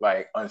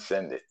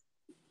unsend it.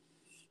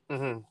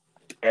 Mm-hmm.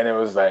 And it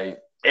was like,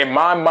 in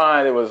my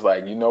mind, it was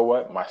like, you know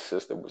what? My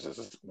sister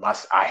was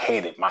I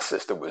hated my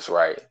sister was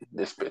right.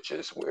 This bitch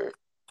is weird.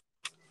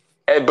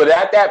 But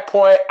at that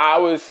point, I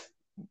was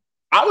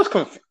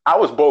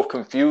both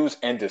confused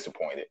and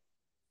disappointed.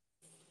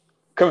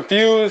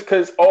 Confused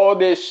because all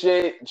this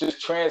shit just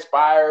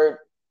transpired.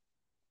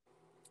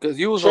 Because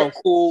you was on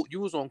cool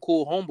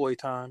homeboy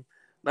time,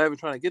 not even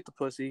trying to get the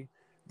pussy.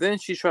 Then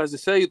she tries to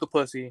sell you the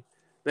pussy.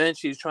 Then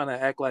she's trying to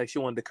act like she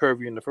wanted to curve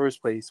you in the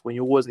first place when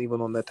you wasn't even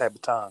on that type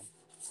of time.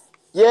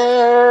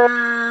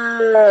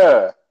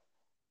 Yeah.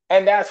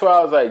 And that's why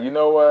I was like, you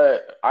know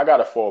what? I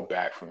gotta fall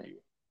back from you.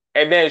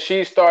 And then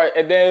she's like,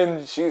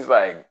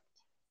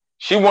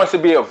 she wants to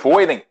be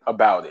avoiding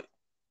about it.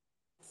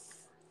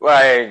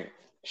 Like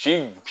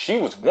she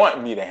was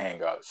wanting me to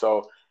hang up.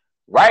 So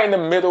right in the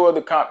middle of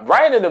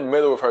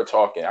her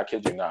talking, I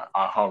kid you not,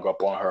 I hung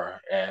up on her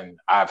and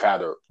I've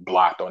had her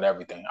blocked on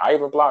everything. I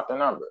even blocked the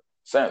number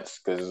since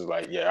because it's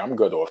like, yeah, I'm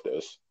good off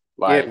this.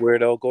 Like, yeah,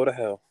 weirdo, go to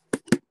hell.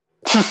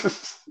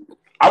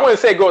 I wouldn't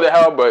say go to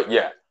hell, but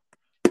yeah.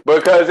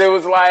 Because it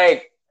was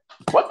like,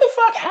 what the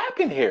fuck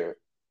happened here?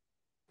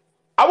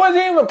 I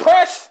wasn't even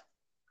impressed.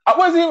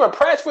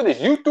 For this.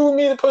 You threw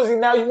me the pussy,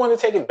 now you want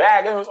to take it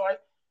back. And it was like,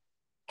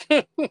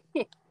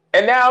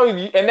 and now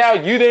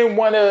you didn't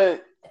want to,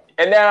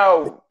 and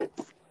now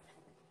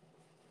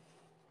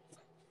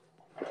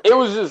it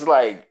was just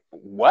like,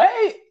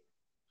 what?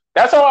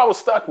 That's all I was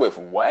stuck with.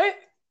 What?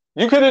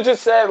 You could have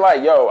just said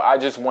like, yo, I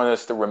just want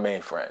us to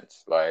remain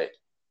friends. Like,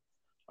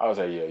 I was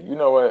like, yeah, you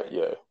know what?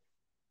 Yeah.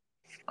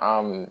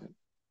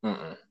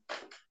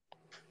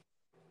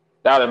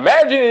 Now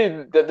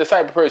imagine the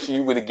type of person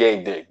you would have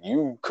gave dick.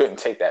 You couldn't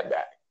take that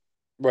back.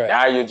 Right.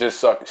 Now you're just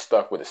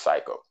stuck with a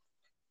psycho.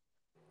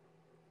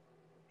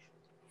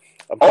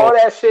 All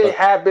that shit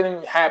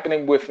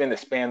happening within the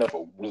span of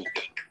a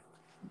week.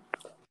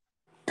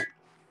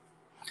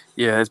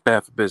 Yeah, it's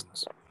bad for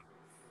business.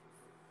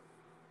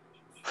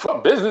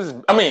 For business,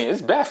 I mean,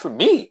 it's bad for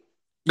me.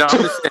 No,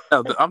 I'm just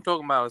saying, I'm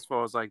talking about as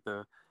far as like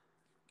the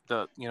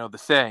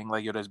saying,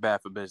 like, yo, that's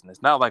bad for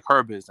business. Not like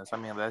her business. I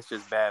mean, that's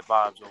just bad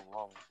vibes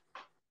overall.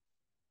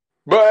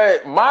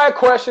 But my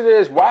question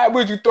is, why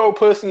would you throw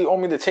pussy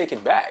on me to take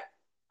it back?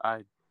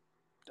 I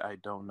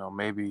don't know.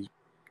 Maybe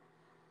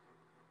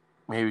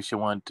she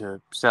wanted to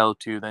sell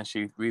it to you. Then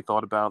she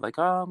rethought about like,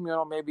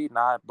 maybe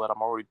not. But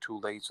I'm already too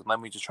late. So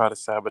let me just try to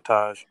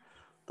sabotage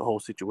the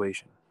whole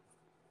situation.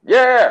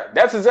 Yeah,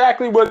 that's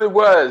exactly what it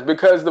was.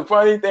 Because the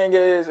funny thing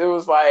is, it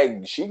was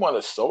like she want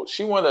a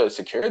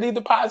security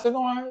deposit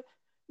on her.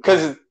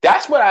 Because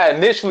that's what I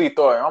initially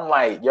thought. I'm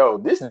like, yo,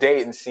 this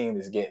dating scene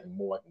is getting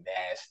more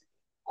nasty.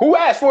 Who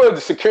asked for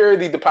the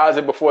security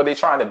deposit before they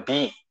trying to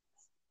beat?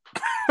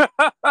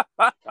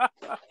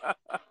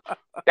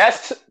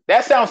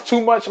 That sounds too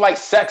much like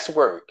sex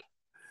work.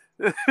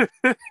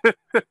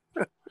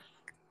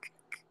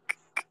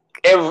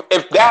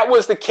 If that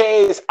was the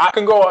case, I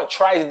can go on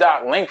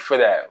Trice.link for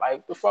that.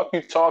 Like, the fuck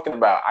you talking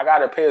about? I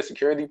gotta pay a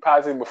security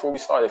deposit before we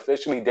start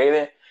officially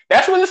dating.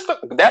 That's what it's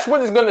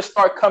gonna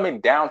start coming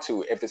down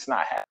to if it's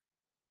not happening.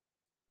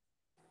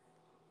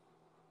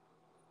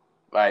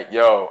 Like,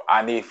 yo,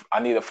 I need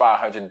a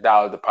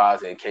 $500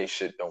 deposit in case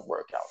shit don't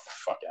work out. The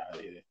fuck out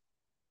of here.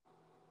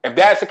 If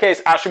that's the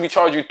case, I should be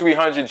charging you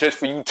 $300 just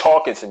for you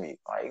talking to me.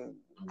 Like,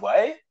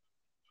 what?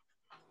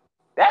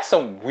 That's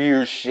some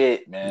weird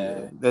shit,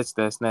 man. Yeah,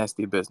 that's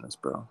nasty business,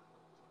 bro.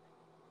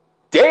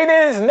 Dating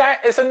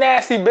it's a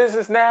nasty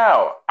business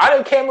now. I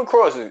done came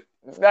across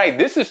like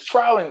this is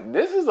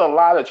this is a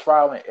lot of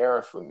trial and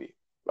error for me.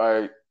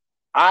 Like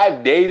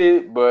I've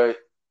dated, but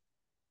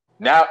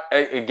now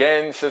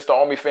again, since the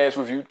OnlyFans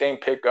review thing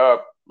pick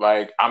up,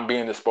 like I'm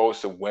being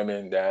exposed to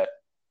women that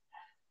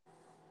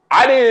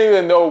I didn't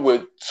even know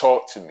would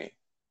talk to me.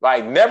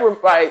 Like never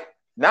like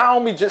not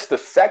only just the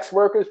sex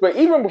workers, but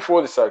even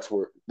before the sex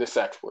work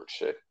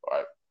shit.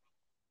 Like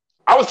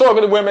I was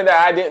talking to women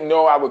that I didn't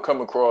know I would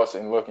come across,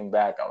 and looking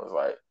back, I was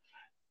like,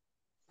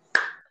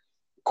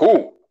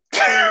 cool.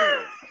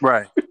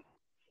 Right.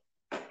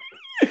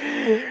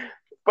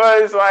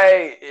 But it's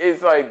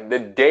like the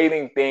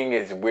dating thing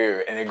is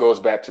weird, and it goes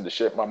back to the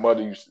shit my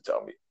mother used to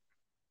tell me.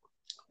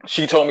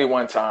 She told me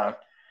one time,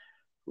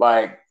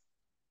 like,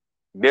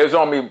 there's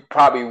only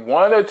probably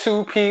one or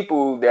two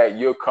people that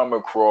you'll come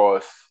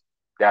across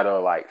that are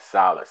like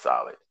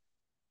solid.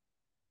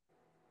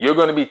 You're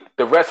gonna be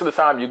the rest of the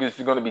time you're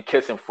just gonna be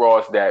kissing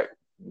frogs that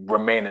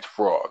remain as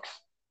frogs.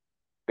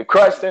 The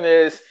question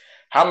is,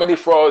 how many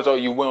frogs are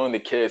you willing to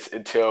kiss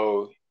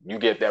until you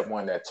get that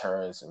one that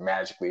turns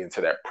magically into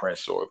that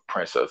prince or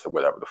princess or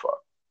whatever the fuck?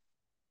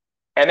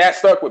 And that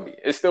stuck with me.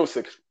 It still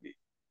sticks with me.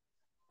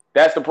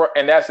 That's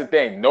the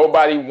thing.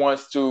 Nobody's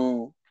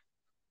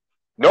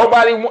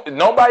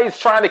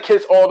trying to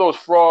kiss all those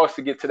frogs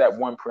to get to that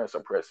one prince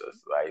or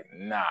princess. Like,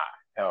 nah,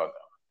 hell no.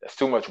 That's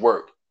too much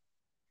work.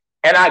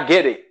 And I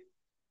get it.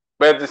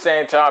 But at the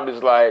same time,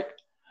 it's like,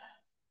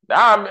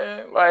 nah,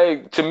 man.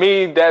 Like, to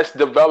me, that's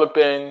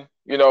developing,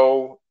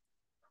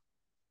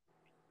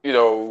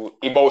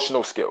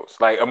 emotional skills,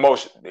 like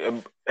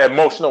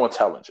emotional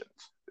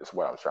intelligence is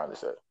what I'm trying to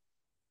say.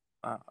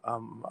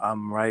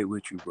 I'm right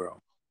with you,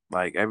 bro.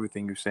 Like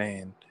everything you're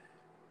saying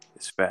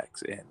is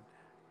facts, and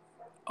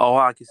all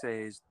I can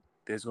say is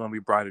there's gonna be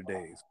brighter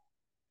days.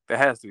 There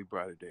has to be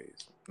brighter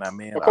days. I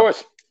mean, Of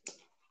course.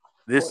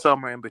 this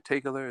summer in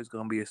particular is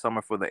gonna be a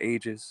summer for the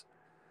ages.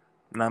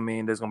 And I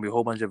mean, there's gonna be a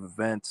whole bunch of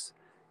events,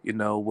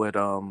 with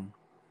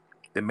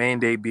the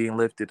mandate being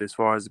lifted as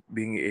far as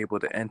being able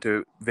to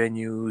enter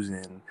venues,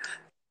 and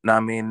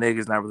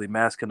niggas not really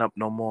masking up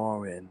no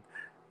more. And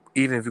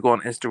even if you go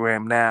on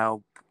Instagram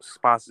now,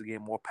 spots are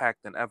getting more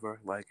packed than ever.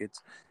 Like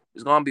it's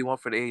gonna be one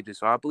for the ages.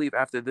 So I believe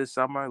after this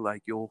summer,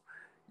 like you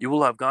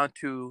will have gone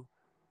to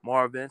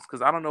more events,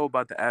 because I don't know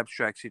about the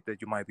abstract shit that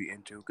you might be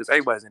into, because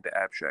everybody's into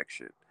abstract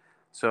shit.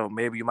 So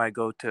maybe you might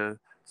go to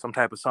some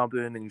type of something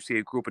and you see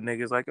a group of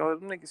niggas like, oh,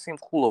 them niggas seem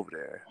cool over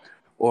there,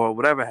 or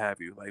whatever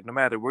have you. Like no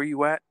matter where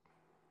you at,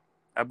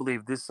 I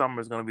believe this summer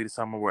is going to be the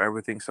summer where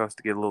everything starts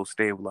to get a little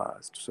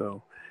stabilized.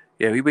 So,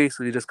 yeah, we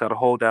basically just got to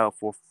hold out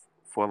for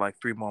like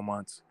 3 more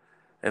months,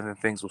 and then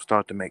things will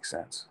start to make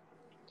sense.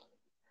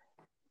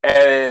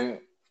 And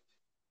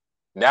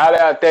now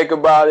that I think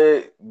about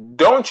it,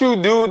 don't you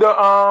do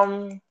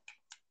the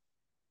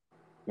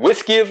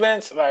whiskey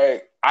events?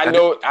 Like I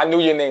knew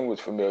your name was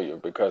familiar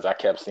because I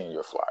kept seeing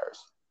your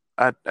flyers.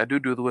 I do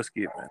the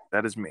whiskey event.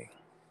 That is me.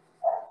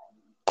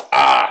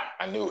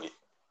 I knew it.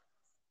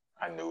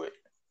 I knew it.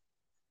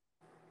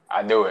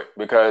 I knew it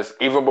because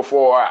even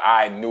before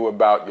I knew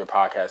about your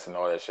podcast and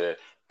all that shit,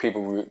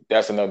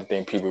 that's another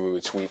thing people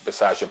would tweet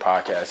besides your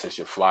podcast is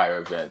your flyer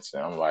events,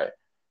 and I'm like,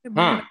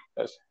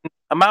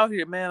 I'm out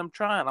here, man. I'm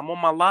trying. I'm on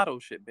my lotto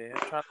shit, man.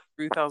 I'm trying to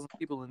 3,000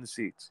 people in the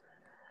seats.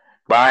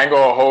 But I ain't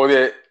gonna hold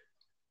it.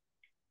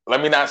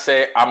 Let me not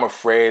say I'm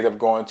afraid of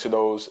going to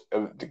those,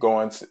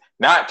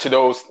 not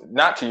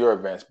to your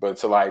events, but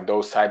to like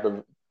those type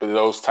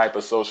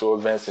of social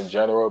events in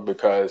general,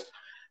 because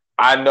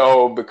I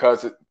know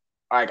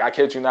like I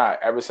kid you not,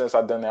 ever since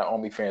I've done that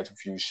OnlyFans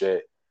review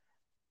shit,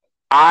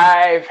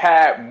 I've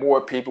had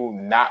more people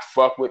not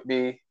fuck with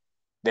me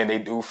than they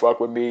do fuck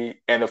with me.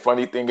 And the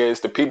funny thing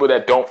is, the people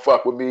that don't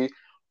fuck with me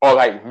are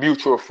like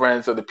mutual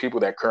friends of the people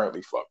that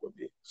currently fuck with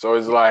me. So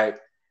it's like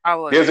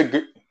there's a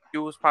good. It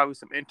was probably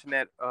some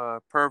internet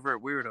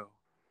pervert weirdo,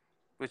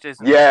 which is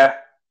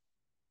that,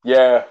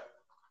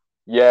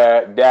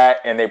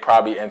 and they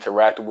probably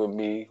interacted with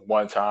me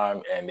one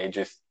time, and they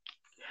just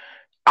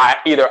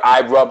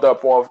I rubbed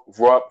up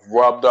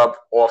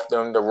off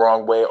them the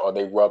wrong way, or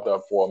they rubbed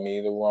up for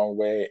me the wrong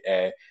way,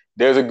 and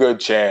there's a good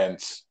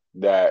chance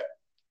that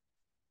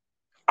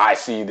I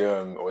see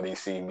them or they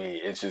see me.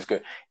 It's just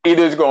good.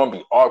 Either it's gonna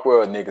be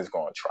awkward or niggas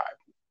gonna try.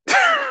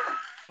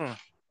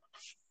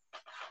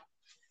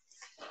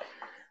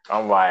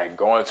 I'm like,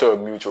 going to a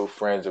mutual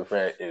friends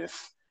event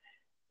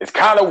it's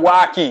kind of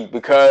wacky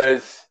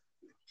because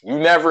you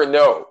never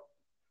know.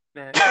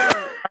 Man,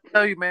 I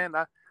tell you, man,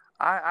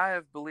 I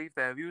have believed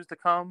that if you was to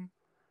come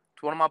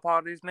to one of my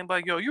parties and they be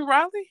like, yo, you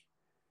Riley?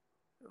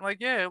 I'm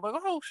like, yeah. I'm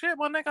like, oh shit,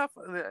 my nigga.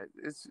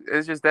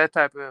 It's just that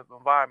type of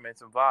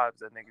environments and vibes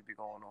that niggas be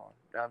going on.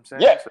 You know what I'm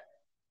saying? Yeah.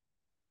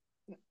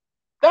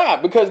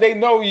 Nah, because they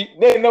know you.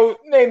 They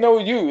know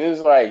you. It's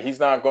like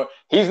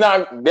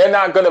they're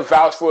not gonna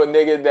vouch for a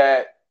nigga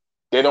that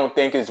they don't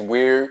think is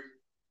weird,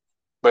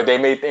 but they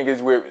may think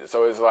it's weird.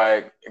 So it's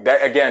like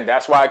that again.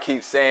 That's why I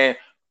keep saying,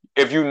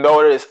 if you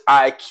notice,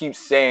 I keep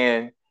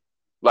saying,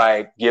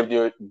 like, give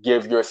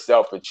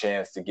yourself a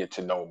chance to get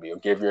to know me, or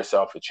give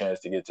yourself a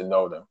chance to get to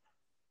know them.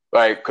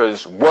 Like,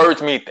 because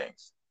words mean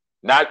things.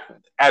 Not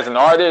as an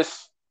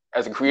artist,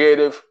 as a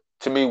creative,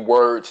 to me,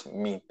 words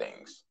mean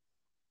things.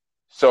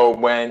 So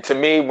when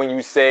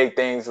you say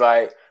things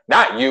like,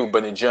 not you,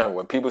 but in general,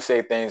 when people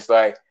say things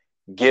like,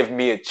 give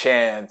me a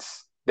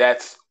chance,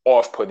 that's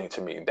off putting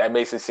to me. That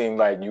makes it seem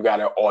like you got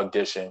to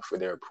audition for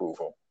their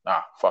approval.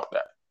 Nah, fuck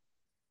that.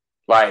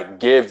 Like,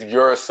 give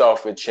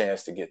yourself a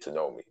chance to get to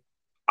know me.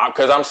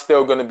 Because I'm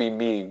still going to be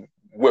me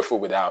with or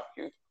without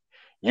you.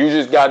 You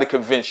just got to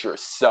convince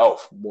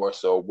yourself more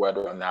so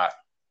whether or not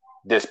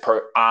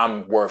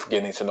I'm worth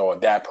getting to know or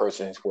that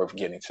person is worth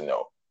getting to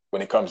know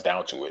when it comes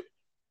down to it.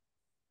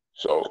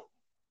 So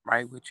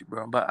Right with you,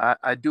 bro. But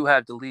I do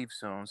have to leave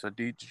soon. So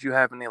did you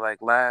have any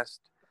like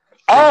last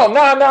things? oh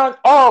no.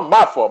 Oh,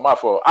 my fault. No,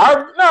 I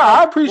no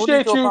need to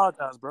appreciate you.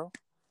 apologize, bro.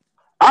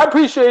 I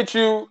appreciate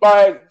you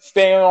like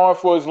staying on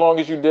for as long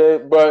as you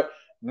did. But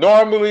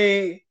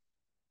normally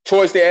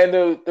towards the end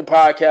of the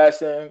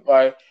podcasting,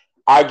 like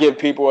I give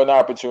people an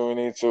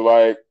opportunity to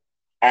like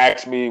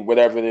ask me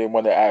whatever they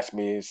want to ask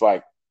me.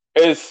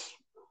 It's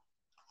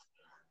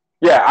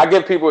yeah, I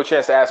give people a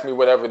chance to ask me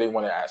whatever they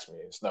want to ask me.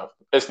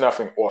 It's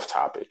nothing off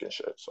topic and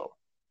shit. So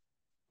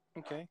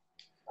Okay.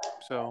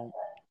 So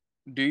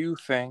do you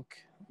think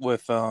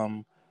with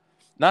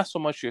not so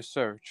much your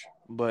search,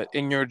 but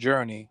in your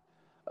journey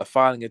of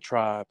finding a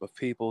tribe of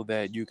people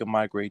that you can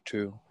migrate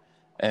to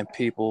and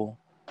people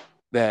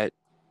that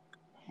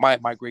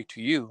might migrate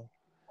to you,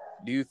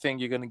 do you think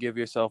you're going to give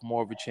yourself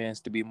more of a chance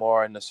to be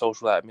more in the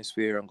social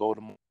atmosphere and go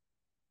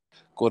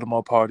to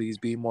more parties,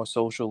 be more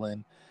social?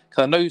 And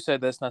because I know you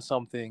said that's not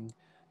something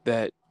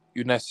that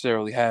you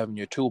necessarily have in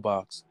your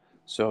toolbox.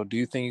 So do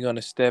you think you're going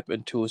to step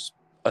into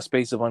a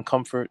space of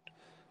uncomfort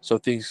so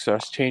things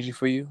start changing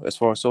for you as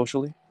far as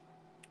socially?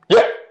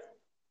 yeah,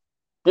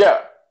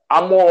 yeah,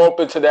 I'm more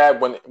open to that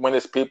when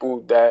it's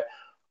people that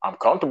I'm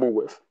comfortable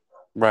with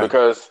Right.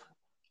 because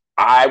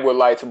I would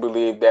like to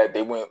believe that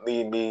they wouldn't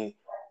lead me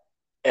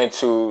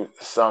into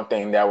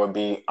something that would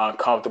be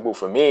uncomfortable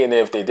for me. And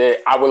if they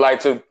did, I would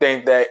like to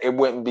think that it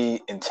wouldn't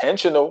be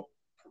intentional.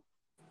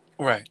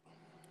 Right.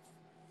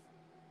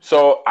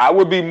 So I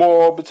would be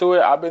more open to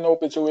it. I've been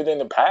open to it in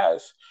the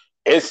past.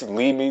 It's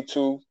lead me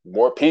to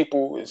more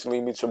people. It's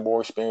lead me to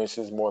more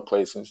experiences, more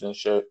places and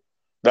shit.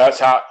 That's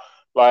how,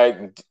 like,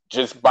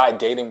 just by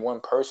dating one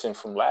person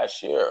from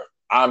last year,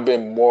 I've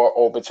been more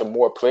open to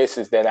more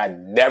places that I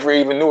never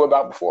even knew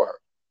about before her.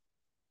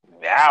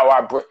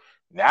 Now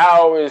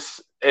now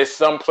it's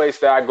some place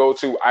that I go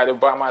to either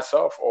by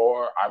myself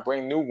or I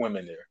bring new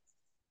women there.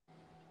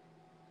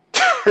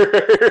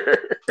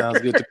 Sounds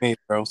good to me,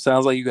 bro.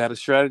 Sounds like you got a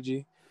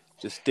strategy.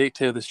 Just stick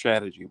to the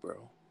strategy,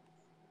 bro.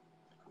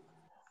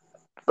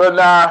 But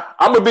nah,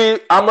 I'm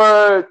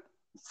gonna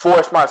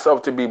force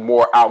myself to be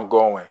more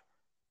outgoing.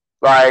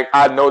 Like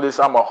I notice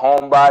I'm a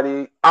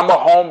homebody. I'm a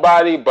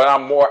homebody, but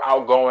I'm more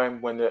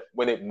outgoing when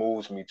it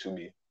moves me to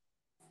be.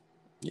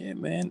 Yeah,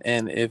 man.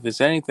 And if it's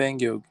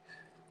anything,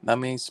 I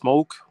mean,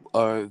 smoke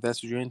or if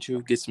that's what you're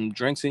into, get some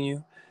drinks in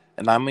you.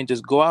 And I mean,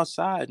 just go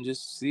outside and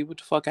just see what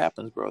the fuck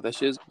happens, bro. That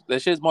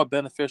shit's more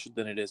beneficial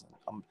than it isn't.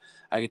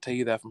 I can tell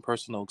you that from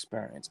personal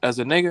experience. As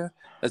a nigga,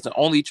 as the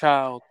only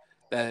child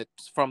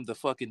that's from the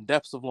fucking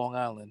depths of Long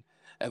Island,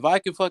 if I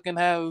can fucking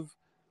have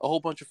a whole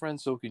bunch of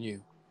friends, so can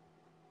you.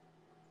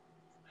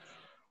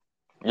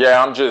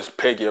 Yeah, I'm just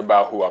picky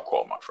about who I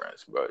call my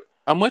friends, but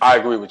I'm with I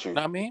you. agree with you.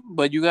 Know what I mean,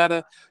 but you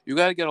gotta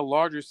get a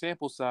larger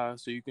sample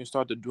size so you can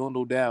start to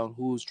dwindle down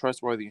who's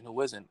trustworthy and who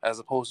isn't, as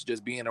opposed to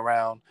just being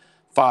around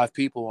 5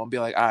 people and be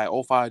like, all right,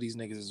 all five of these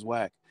niggas is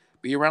whack.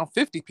 Be around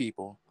 50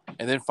 people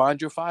and then find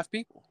your 5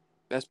 people.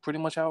 That's pretty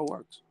much how it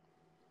works.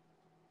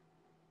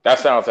 That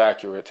sounds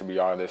accurate, to be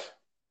honest.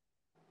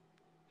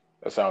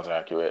 That sounds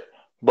accurate.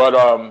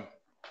 But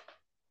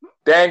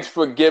thanks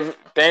for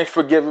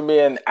giving me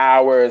an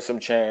hour and some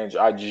change.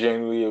 I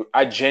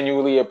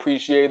genuinely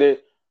appreciate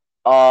it.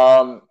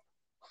 Um,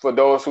 for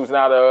those who's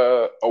not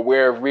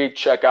aware of Reek,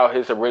 check out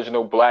his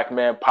original Black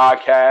Man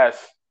podcast.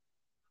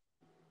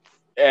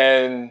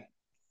 And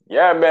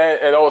yeah, man,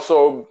 and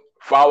also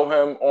follow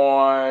him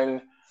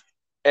on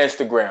his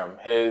Twitter.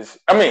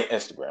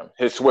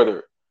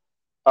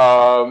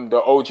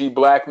 The OG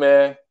Black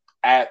Man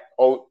at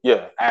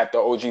the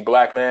OG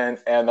Black Man.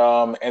 And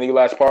any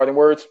last parting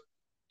words?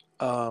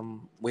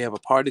 We have a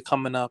party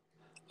coming up,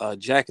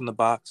 Jack in the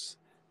Box.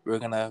 We're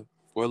gonna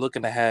we're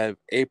looking to have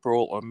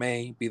April or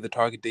May be the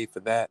target date for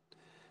that.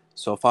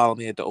 So follow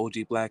me at the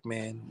OG Black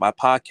Man. My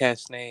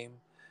podcast name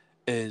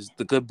is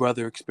The Good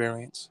Brother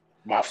Experience.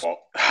 My fault.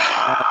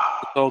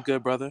 It's all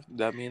good, brother.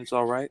 That means it's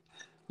all right.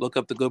 Look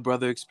up The Good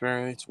Brother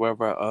Experience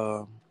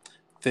wherever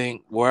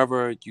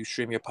you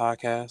stream your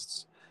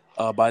podcasts.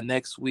 By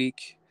next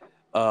week,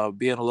 be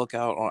on the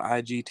lookout on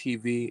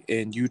IGTV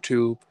and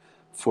YouTube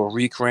for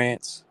Reek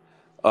Rants.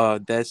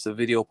 That's the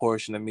video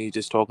portion of me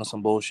just talking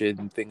some bullshit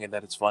and thinking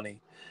that it's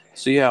funny.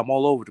 So yeah, I'm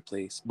all over the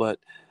place. But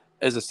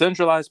as a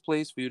centralized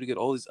place for you to get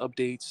all these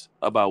updates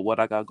about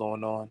what I got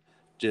going on,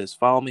 just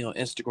follow me on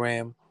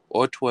Instagram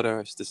or Twitter.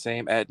 It's the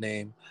same ad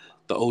name,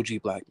 the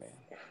OG Black Man.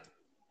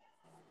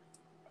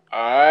 All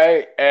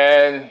right.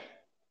 And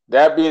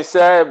that being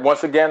said,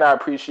 once again, I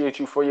appreciate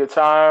you for your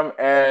time,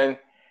 and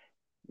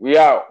we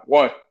out.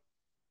 One.